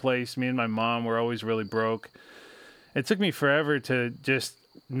poor place. Me and my mom were always really broke. It took me forever to just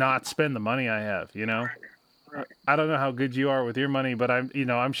not spend the money I have. Right. I don't know how good you are with your money, but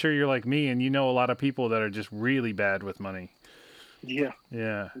I'm sure you're like me, and you know a lot of people that are just really bad with money. Yeah.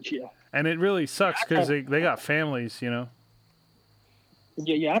 Yeah. Yeah. And it really sucks because they got families. Yeah.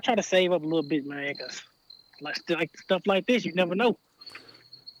 I try to save up a little bit, man, because like stuff like this, you never know.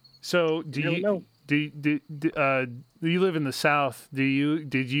 So You never know. do you live in the South? Do you?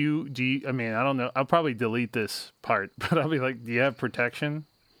 I mean, I don't know. I'll probably delete this part, but I'll be like, do you have protection?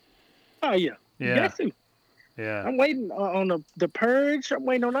 Oh yeah. You Yeah. got to. Yeah. I'm waiting on the purge. I'm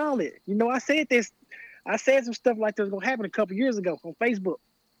waiting on all that. I said this. I said some stuff like this was gonna happen a couple years ago on Facebook.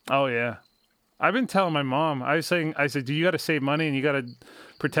 Oh yeah. I've been telling my mom. I said, do you got to save money and you got to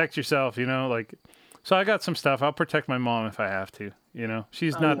protect yourself? Like. So I got some stuff. I'll protect my mom if I have to.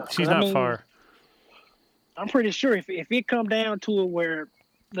 She's not far. I'm pretty sure if it come down to it where,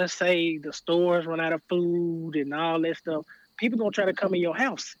 let's say, the stores run out of food and all that stuff, people gonna try to come in your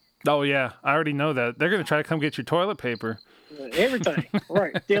house. Oh yeah, I already know that. They're gonna try to come get your toilet paper. Everything,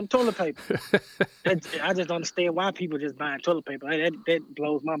 right? Damn toilet paper. I just don't understand why people just buying toilet paper. That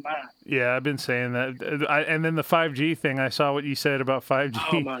blows my mind. Yeah, I've been saying that. And then the 5G thing. I saw what you said about 5G.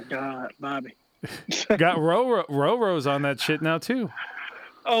 Oh my God, Bobby. Got Roro's on that shit now too.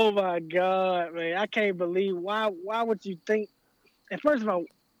 Oh my God, man! I can't believe why would you think? And first of all,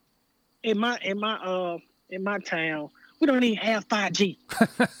 in my town, we don't even have 5G.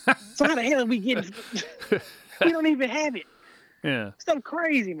 So how the hell are we getting? We don't even have it. Yeah. Stuff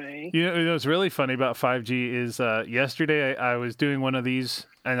crazy, man. What's really funny about 5G is yesterday I was doing one of these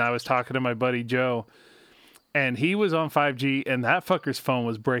and I was talking to my buddy Joe, and he was on 5G and that fucker's phone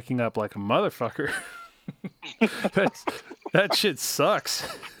was breaking up like a motherfucker. That shit sucks.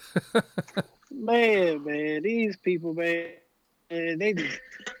 man, these people, man, they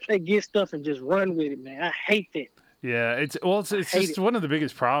get stuff and just run with it, man. I hate that. Yeah, it's just one of the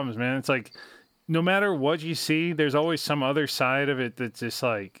biggest problems, man. It's like no matter what you see, there's always some other side of it that's just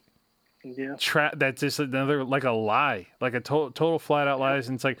like that's just another like a lie, like a total flat out lies.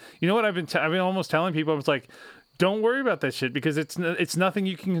 And it's like, what I've been almost telling people, it's like, don't worry about that shit because it's nothing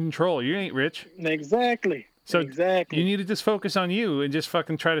you can control. You ain't rich. Exactly. So exactly. You need to just focus on you and just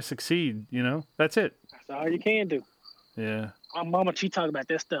fucking try to succeed. That's it. That's all you can do. Yeah. My mama, she talk about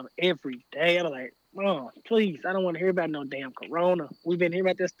that stuff every day. I'm like, Mom, please, I don't want to hear about no damn corona. We've been hearing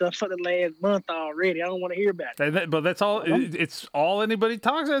about this stuff for the last month already. I don't want to hear about it. But that's all. It's all anybody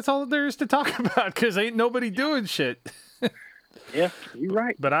talks. That's all there is to talk about because ain't nobody doing shit. Yeah, you're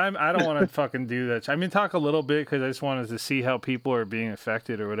right. But I don't want to fucking do that. I mean, talk a little bit because I just wanted to see how people are being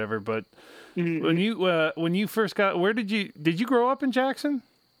affected or whatever. But when you first got, where did you grow up in Jackson?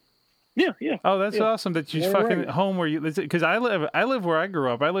 Yeah. Oh, that's awesome that you're fucking at home where you, because I live where I grew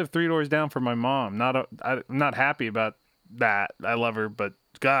up. I live 3 doors down from my mom. I'm not happy about that. I love her, but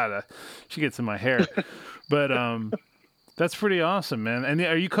God, she gets in my hair. But that's pretty awesome, man. And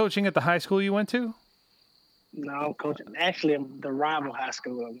are you coaching at the high school you went to? No, I'm coaching. Actually, I'm the rival high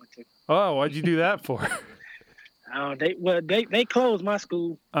school I went to. Oh, what'd you do that for? They closed my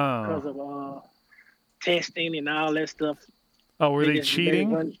school because of testing and all that stuff. Oh, were they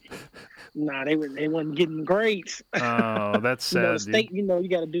cheating? They wasn't getting grades. Oh, that's sad. The state, you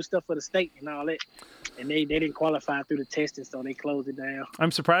got to do stuff for the state and all that, and they didn't qualify through the testing, so they closed it down.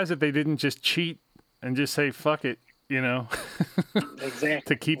 I'm surprised that they didn't just cheat and just say fuck it, Exactly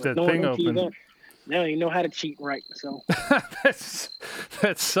to keep that thing open. Now you know how to cheat right, so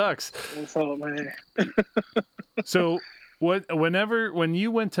that sucks. That's all, man. So, when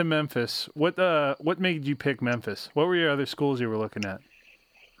you went to Memphis, what made you pick Memphis? What were your other schools you were looking at?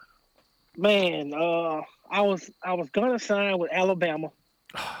 Man, I was gonna sign with Alabama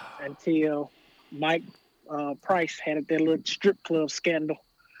until Mike Price had that little strip club scandal.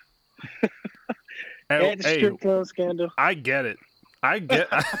 Strip club scandal. I get it. I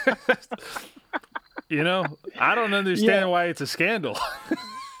don't understand why it's a scandal.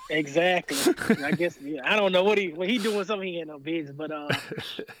 Exactly. I guess I don't know what he doing something he had no business, but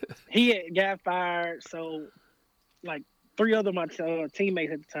he had got fired. So like three other of my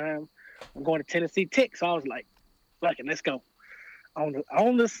teammates at the time were going to Tennessee Tech. So I was like, "Fuck it, let's go." On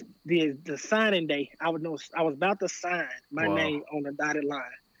the signing day, I was about to sign my Wow. name on the dotted line.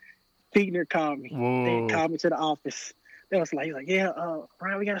 Fiegner called me. Whoa. They called me to the office. They was like, "Yeah,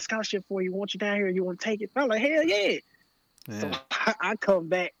 Ryan, we got a scholarship for you. Want you down here? You want to take it?" I was like, "Hell yeah!" So I come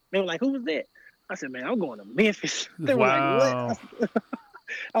back. They were like, "Who was that?" I said, "Man, I'm going to Memphis." They were like, "What?"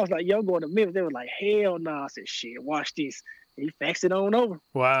 I was like, "Yo, I'm going to Memphis." They were like, "Hell no!" I said, "Shit, watch this." He faxed it on over.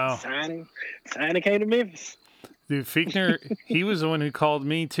 Wow. Signing came to Memphis. Dude, Fiechner, he was the one who called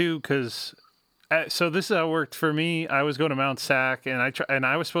me too, because so this is how it worked for me. I was going to Mount Sac, and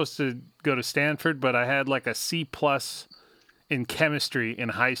I was supposed to go to Stanford, but I had like a C+ in chemistry in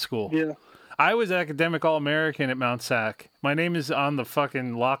high school. Yeah. I was academic All-American at Mount Sac. My name is on the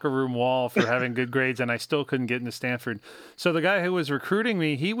fucking locker room wall for having good grades, and I still couldn't get into Stanford. So the guy who was recruiting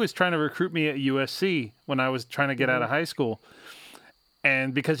me, he was trying to recruit me at USC when I was trying to get out of high school.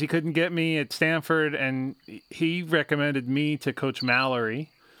 And because he couldn't get me at Stanford, and he recommended me to Coach Mallory,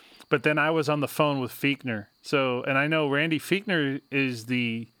 but then I was on the phone with Fiechner. So, and I know Randy Fiechner is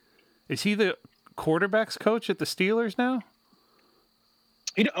he the quarterbacks coach at the Steelers now?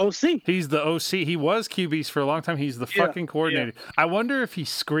 He the OC. He's the OC. He was QBs for a long time. He's the fucking coordinator. Yeah. I wonder if he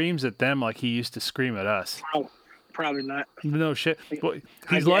screams at them like he used to scream at us. Probably not. No shit. Well,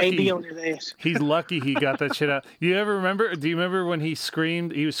 he's lucky. AB on his ass. He's lucky he got that shit out. Do you remember when he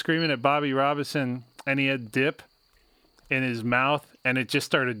screamed? He was screaming at Bobby Robinson, and he had dip in his mouth, and it just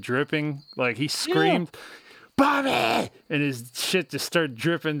started dripping. Like he screamed, "Bobby!" and his shit just started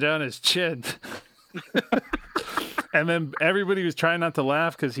dripping down his chin. And then everybody was trying not to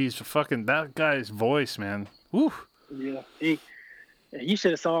laugh because he's fucking that guy's voice, man. Woo. Yeah. You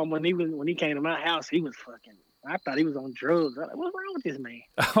should have saw him when he came to my house. He was fucking. I thought he was on drugs. I was like, what's wrong with this man?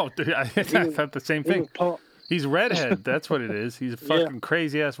 Oh, dude, I thought the same thing. He's redhead. That's what it is. He's a fucking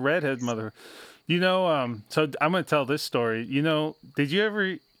crazy ass redhead mother. You know, so I'm gonna tell this story. You know, did you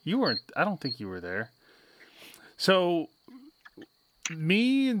ever? You weren't. I don't think you were there. So,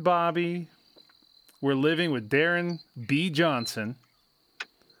 me and Bobby were living with Darren B. Johnson,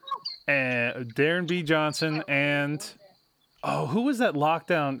 and who was that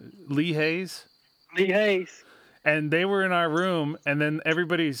lockdown? Lee Hayes. And they were in our room, and then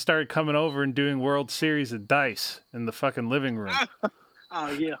everybody started coming over and doing World Series of Dice in the fucking living room. Oh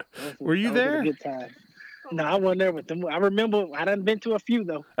yeah. Were you there? A good time. No, I wasn't there with them. I remember I done been to a few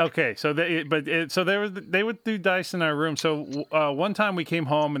though. Okay, so they would do dice in our room. So one time we came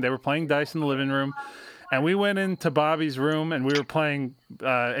home and they were playing dice in the living room, and we went into Bobby's room and we were playing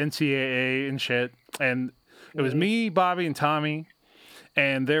NCAA and shit. And it was me, Bobby, and Tommy,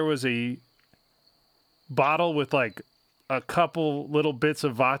 and there was a bottle with like a couple little bits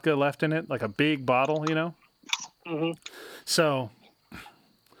of vodka left in it, like a big bottle, you know. Mm-hmm. So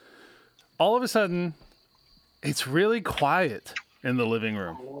all of a sudden, it's really quiet in the living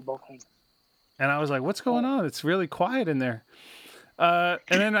room. And I was like, what's going on? It's really quiet in there. And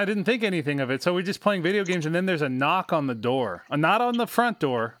then I didn't think anything of it. So we're just playing video games. And then there's a knock on the door. Not on the front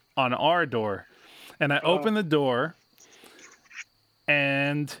door, on our door. And I open the door.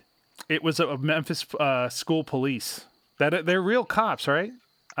 And it was a Memphis school police. They're real cops, right?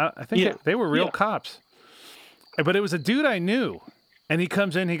 I think they were real cops. But it was a dude I knew. And he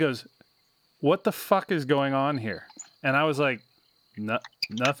comes in, he goes, "What the fuck is going on here?" And I was like,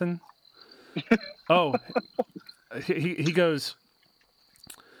 "Nothing." Oh, he goes,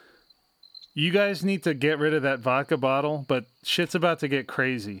 "You guys need to get rid of that vodka bottle, but shit's about to get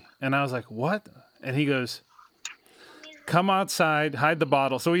crazy." And I was like, "What?" And he goes, "Come outside, hide the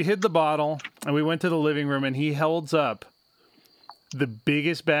bottle." So we hid the bottle, and we went to the living room, and he holds up the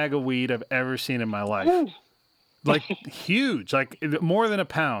biggest bag of weed I've ever seen in my life. Like, huge, like more than a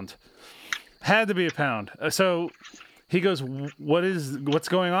pound. Had to be a pound. So he goes, what's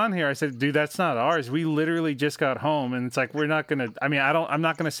going on here? I said, "Dude, that's not ours. We literally just got home." And it's like, I'm not going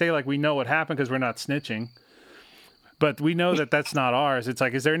to say like we know what happened because we're not snitching. But we know that that's not ours. It's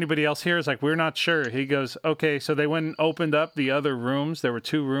like, is there anybody else here? It's like, we're not sure. He goes, okay. So they went and opened up the other rooms. There were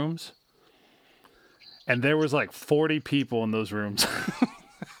 2 rooms. And there was like 40 people in those rooms.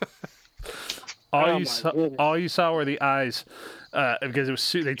 All you saw were the eyes.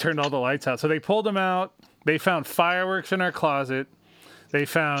 Because they turned all the lights out. So they pulled them out. They found fireworks in our closet. They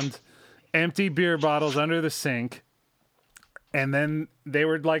found empty beer bottles under the sink. And then they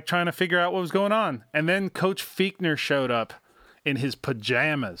were like trying to figure out what was going on. And then Coach Fiechner showed up in his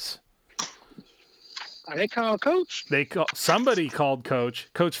pajamas. Are they called Coach? Somebody called Coach.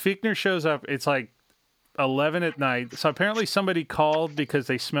 Coach Fichtner shows up. It's like 11 at night. So apparently somebody called because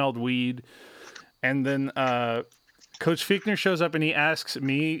they smelled weed. And then Coach Fichtner shows up and he asks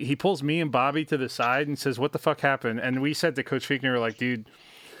me, he pulls me and Bobby to the side and says, "What the fuck happened?" And we said to Coach Fichtner, we're like, "Dude,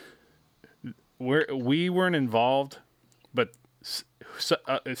 we weren't involved, but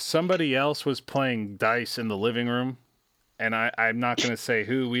somebody else was playing dice in the living room. And I'm not going to say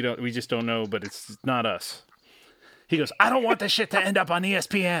who. We just don't know, but it's not us." He goes, "I don't want this shit to end up on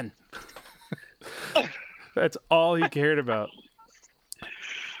ESPN." That's all he cared about.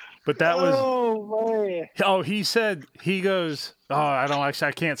 But that was. Oh man. Oh, he goes. Oh,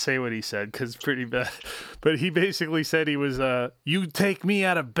 I can't say what he said because it's pretty bad. But he basically said he was. You take me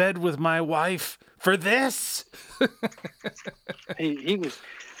out of bed with my wife for this. He was.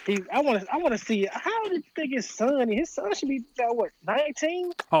 I want to see how did you think his son should be about what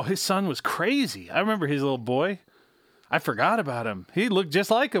 19? Oh, his son was crazy. I remember his little boy. I forgot about him. He looked just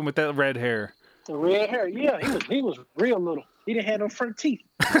like him with that red hair. The red hair, yeah, he was real little. He didn't have no front teeth.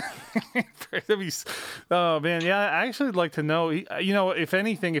 Oh man, yeah. I actually would like to know. If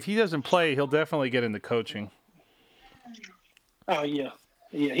anything, if he doesn't play, he'll definitely get into coaching. Oh yeah.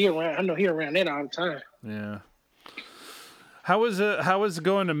 He around. I know he around that all the time. Yeah. How was it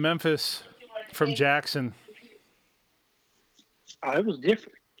going to Memphis from Jackson? Oh, it was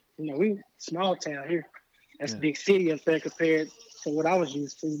different. We small town here. That's a big city up there compared to what I was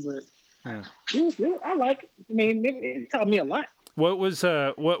used to. But it was good. I like it. I mean, it taught me a lot. What was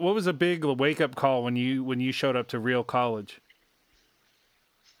a big wake up call when you showed up to real college?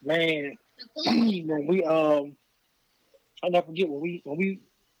 Man, when we I'll never forget when we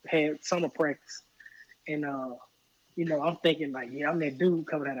had summer practice, and I'm thinking like, yeah, I'm that dude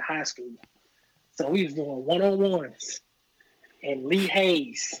coming out of high school. So we was doing one-on-ones, and Lee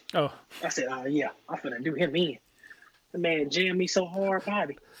Hayes. Oh, I said, oh yeah, I'm finna do him in. The man jammed me so hard,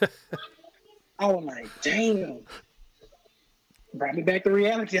 Bobby. I was like, damn. Brought me back to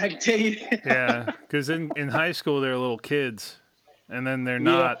reality, I can tell you. Yeah, because in high school they're little kids, and then they're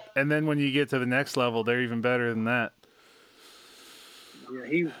not, and then when you get to the next level, they're even better than that. Yeah,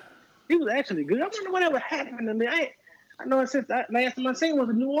 he was actually good. I wonder whatever happened to me. I know since last time I seen was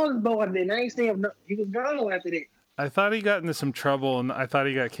the New Orleans boy, and I ain't seen him. He was gone after that. I thought he got into some trouble, and I thought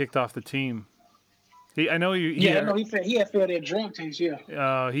he got kicked off the team. I know he had failed that drug test.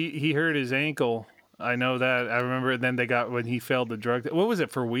 Yeah. He hurt his ankle. I know that. I remember. Then they got when he failed the drug. What was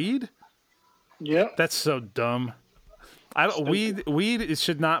it for weed? Yeah. That's so dumb. Weed. It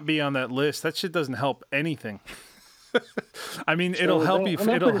should not be on that list. That shit doesn't help anything. I mean, it'll help you. I'm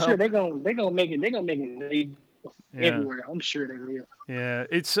pretty sure they're gonna make it everywhere. I'm sure they will. Yeah.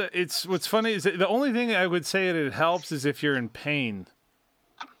 It's what's funny is that the only thing I would say that it helps is if you're in pain.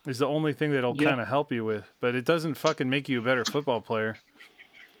 Is the only thing that'll kind of help you with, but it doesn't fucking make you a better football player.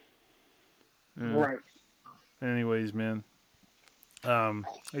 Yeah. Right. Anyways, man. Are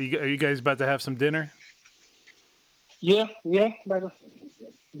you guys about to have some dinner? Yeah.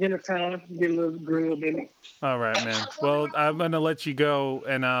 Dinner time. Get a little grill, baby. All right, man. Well, I'm gonna let you go,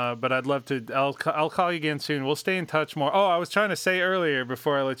 and but I'd love to. I'll call you again soon. We'll stay in touch more. Oh, I was trying to say earlier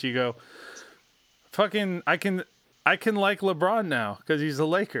before I let you go. Fucking, I can like LeBron now because he's a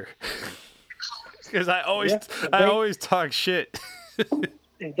Laker. Because I always talk shit.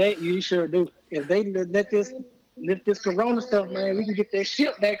 You sure do. If they let this Corona stuff, man, we can get that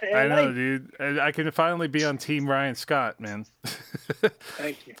ship back to LA. I know, dude. I can finally be on Team Ryan Scott, man.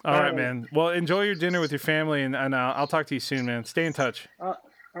 Thank you. All right, man. Well, enjoy your dinner with your family, and I'll talk to you soon, man. Stay in touch. All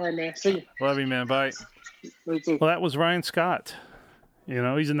right, man. See you. Love you, man. Bye. Me too. Well, that was Ryan Scott.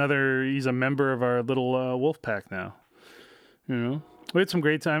 He's a member of our little wolf pack now. We had some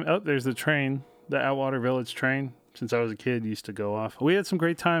great time. Oh, there's the train, the Atwater Village train. Since I was a kid, used to go off. We had some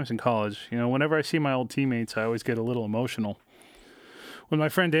great times in college. Whenever I see my old teammates, I always get a little emotional. When my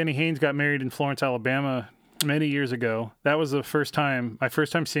friend Danny Haynes got married in Florence, Alabama, many years ago, that was my first time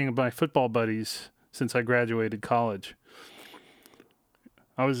seeing my football buddies since I graduated college.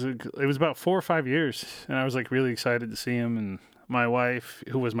 It was about 4 or 5 years, and I was like really excited to see him. And my wife,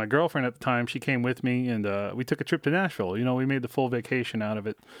 who was my girlfriend at the time, she came with me, and we took a trip to Nashville. We made the full vacation out of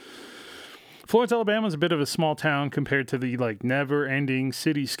it. Florence, Alabama is a bit of a small town compared to the never-ending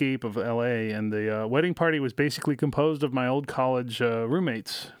cityscape of L.A., and the wedding party was basically composed of my old college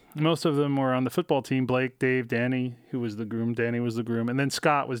roommates. Most of them were on the football team: Blake, Dave, Danny, who was the groom. Danny was the groom, and then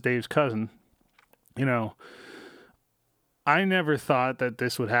Scott was Dave's cousin. I never thought that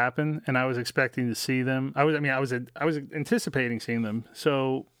this would happen, and I was expecting to see them. I was anticipating seeing them.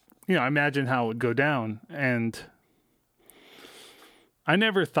 So, I imagined how it would go down, and I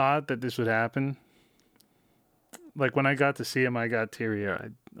never thought that this would happen. Like when I got to see him, I got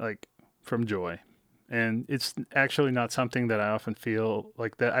teary-eyed, like from joy. And it's actually not something that I often feel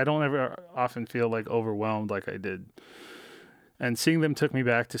like that. I don't ever often feel like overwhelmed like I did. And seeing them took me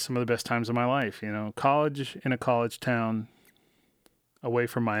back to some of the best times of my life, you know, college in a college town away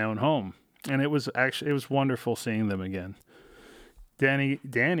from my own home. And it was wonderful seeing them again.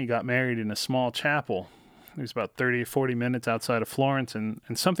 Danny got married in a small chapel. It was about 30 or 40 minutes outside of Florence. And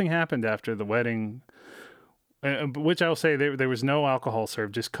something happened after the wedding, which I'll say there was no alcohol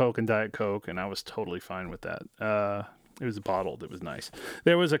served, just Coke and Diet Coke. And I was totally fine with that. It was bottled. It was nice.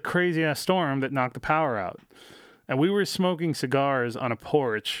 There was a crazy ass storm that knocked the power out. And we were smoking cigars on a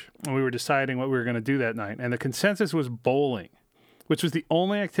porch, and we were deciding what we were going to do that night. And the consensus was bowling, which was the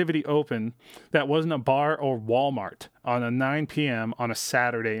only activity open that wasn't a bar or Walmart on a 9 p.m. on a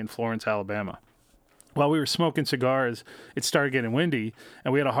Saturday in Florence, Alabama. While we were smoking cigars, it started getting windy,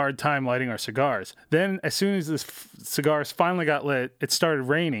 and we had a hard time lighting our cigars. Then, as soon as the cigars finally got lit, it started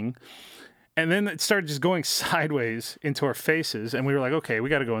raining, and then it started just going sideways into our faces, and we were like, okay, we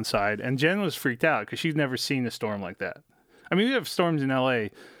got to go inside. And Jen was freaked out because she'd never seen a storm like that. I mean, we have storms in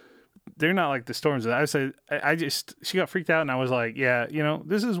L.A., they're not like the storms. She got freaked out, and I was like, yeah, you know,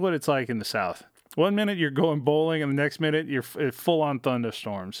 this is what it's like in the South. One minute you're going bowling, and the next minute you're full-on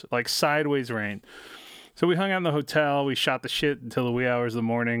thunderstorms, like sideways rain. So we hung out in the hotel. We shot the shit until the wee hours of the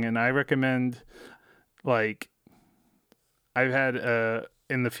morning, and I recommend, like, I've had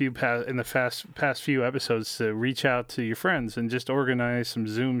in the past few episodes to reach out to your friends and just organize some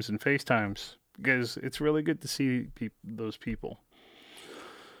Zooms and FaceTimes, because it's really good to see those people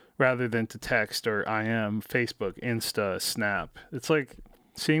rather than to text or IM, Facebook, Insta, Snap. It's like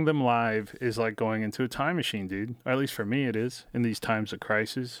seeing them live is like going into a time machine, dude. Or at least for me it is in these times of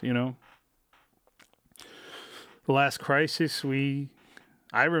crisis, you know. The last crisis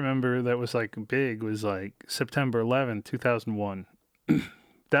I remember that was like big was like September 11th, 2001.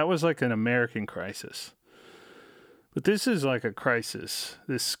 That was like an American crisis. But this is like a crisis.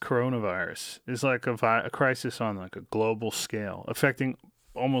 This coronavirus is like a crisis on like a global scale, affecting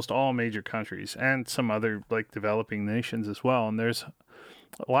almost all major countries and some other like developing nations as well. And there's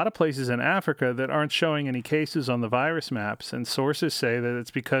a lot of places in Africa that aren't showing any cases on the virus maps. And sources say that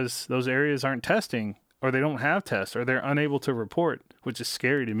it's because those areas aren't testing, or they don't have tests, or they're unable to report, which is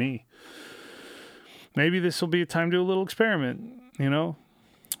scary to me. Maybe this will be a time to do a little experiment, you know?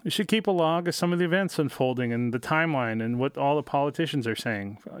 We should keep a log of some of the events unfolding and the timeline and what all the politicians are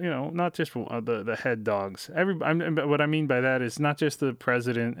saying. You know, not just the head dogs. What I mean by that is not just the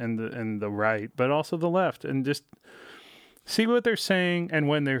president and the right, but also the left, and just see what they're saying and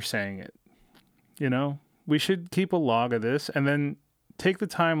when they're saying it. You know, we should keep a log of this and then take the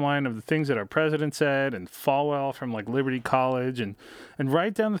timeline of the things that our president said and Falwell from like Liberty College and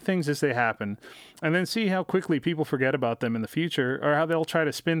write down the things as they happen, and then see how quickly people forget about them in the future, or how they'll try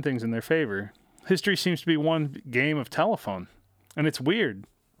to spin things in their favor. History seems to be one game of telephone, and it's weird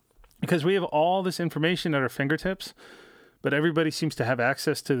because we have all this information at our fingertips, but everybody seems to have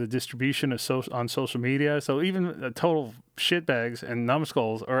access to the distribution of on social media. So even total shitbags and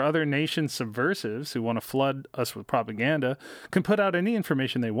numbskulls or other nation subversives who want to flood us with propaganda can put out any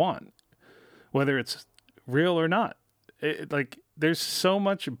information they want, whether it's real or not. Like there's so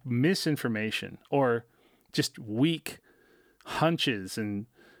much misinformation or just weak hunches, and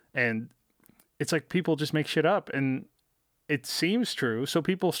it's like people just make shit up and it seems true. So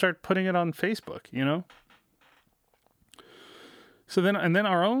people start putting it on Facebook, you know? So then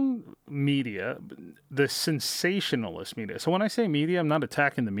our own media, the sensationalist media. So when I say media, I'm not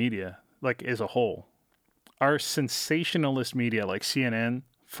attacking the media like as a whole. Our sensationalist media like CNN,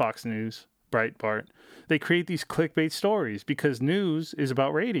 Fox News, Breitbart, they create these clickbait stories because news is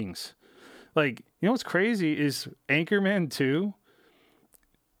about ratings. Like, you know what's crazy is Anchorman 2.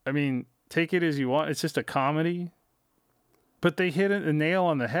 I mean, take it as you want. It's just a comedy. But they hit a nail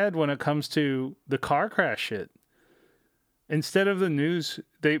on the head when it comes to the car crash shit. Instead of the news,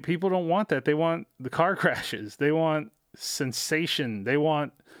 people don't want that. They want the car crashes. They want sensation. They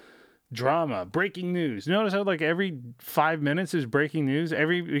want drama, breaking news. Notice how like every 5 minutes is breaking news.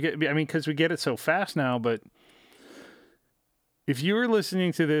 Because we get it so fast now. But if you were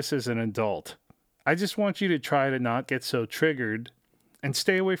listening to this as an adult, I just want you to try to not get so triggered and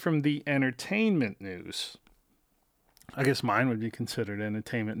stay away from the entertainment news. I guess mine would be considered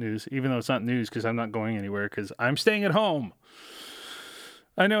entertainment news, even though it's not news because I'm not going anywhere because I'm staying at home.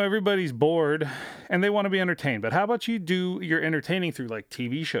 I know everybody's bored and they want to be entertained, but how about you do your entertaining through like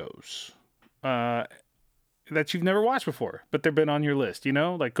TV shows that you've never watched before, but they've been on your list, you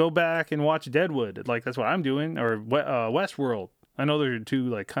know? Like go back and watch Deadwood. Like that's what I'm doing. Or Westworld. I know there are two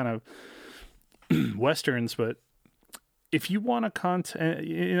like kind of westerns, but if you want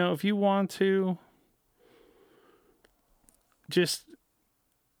to if you want to just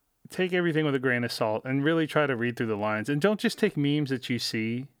take everything with a grain of salt and really try to read through the lines, and don't just take memes that you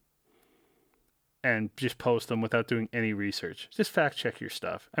see and just post them without doing any research. Just fact check your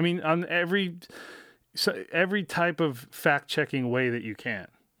stuff. I mean, on every type of fact checking way that you can,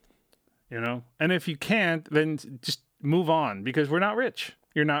 and if you can't, then just move on, because we're not rich.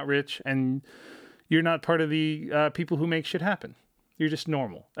 You're not rich, and you're not part of the people who make shit happen. You're just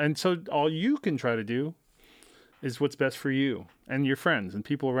normal. And so all you can try to do is what's best for you and your friends and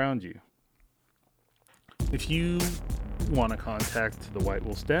people around you. If you want to contact the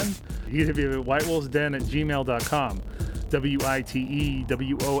Witewolf's Den, you can be at whitewolfsden@gmail.com.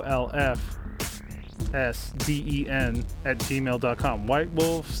 WITEWOLFSDEN@gmail.com.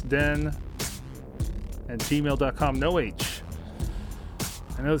 Whitewolfsden@gmail.com. No H.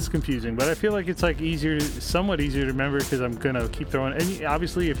 I know it's confusing, but I feel like it's somewhat easier to remember, because I'm going to keep throwing. And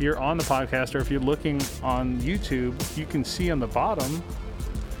obviously, if you're on the podcast or if you're looking on YouTube, you can see on the bottom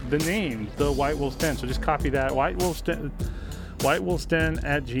the name, the Witewolf's Den. So just copy that,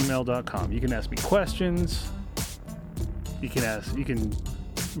 whitewolfsden@gmail.com. You can ask me questions. You can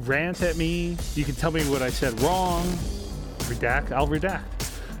rant at me. You can tell me what I said wrong. I'll redact.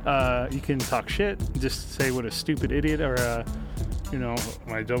 You can talk shit. Just say what a stupid idiot, or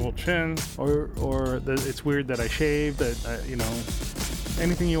my double chin, or it's weird that I shaved, that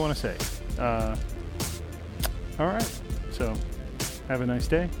anything you want to say. All right. So have a nice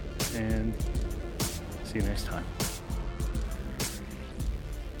day, and see you next time.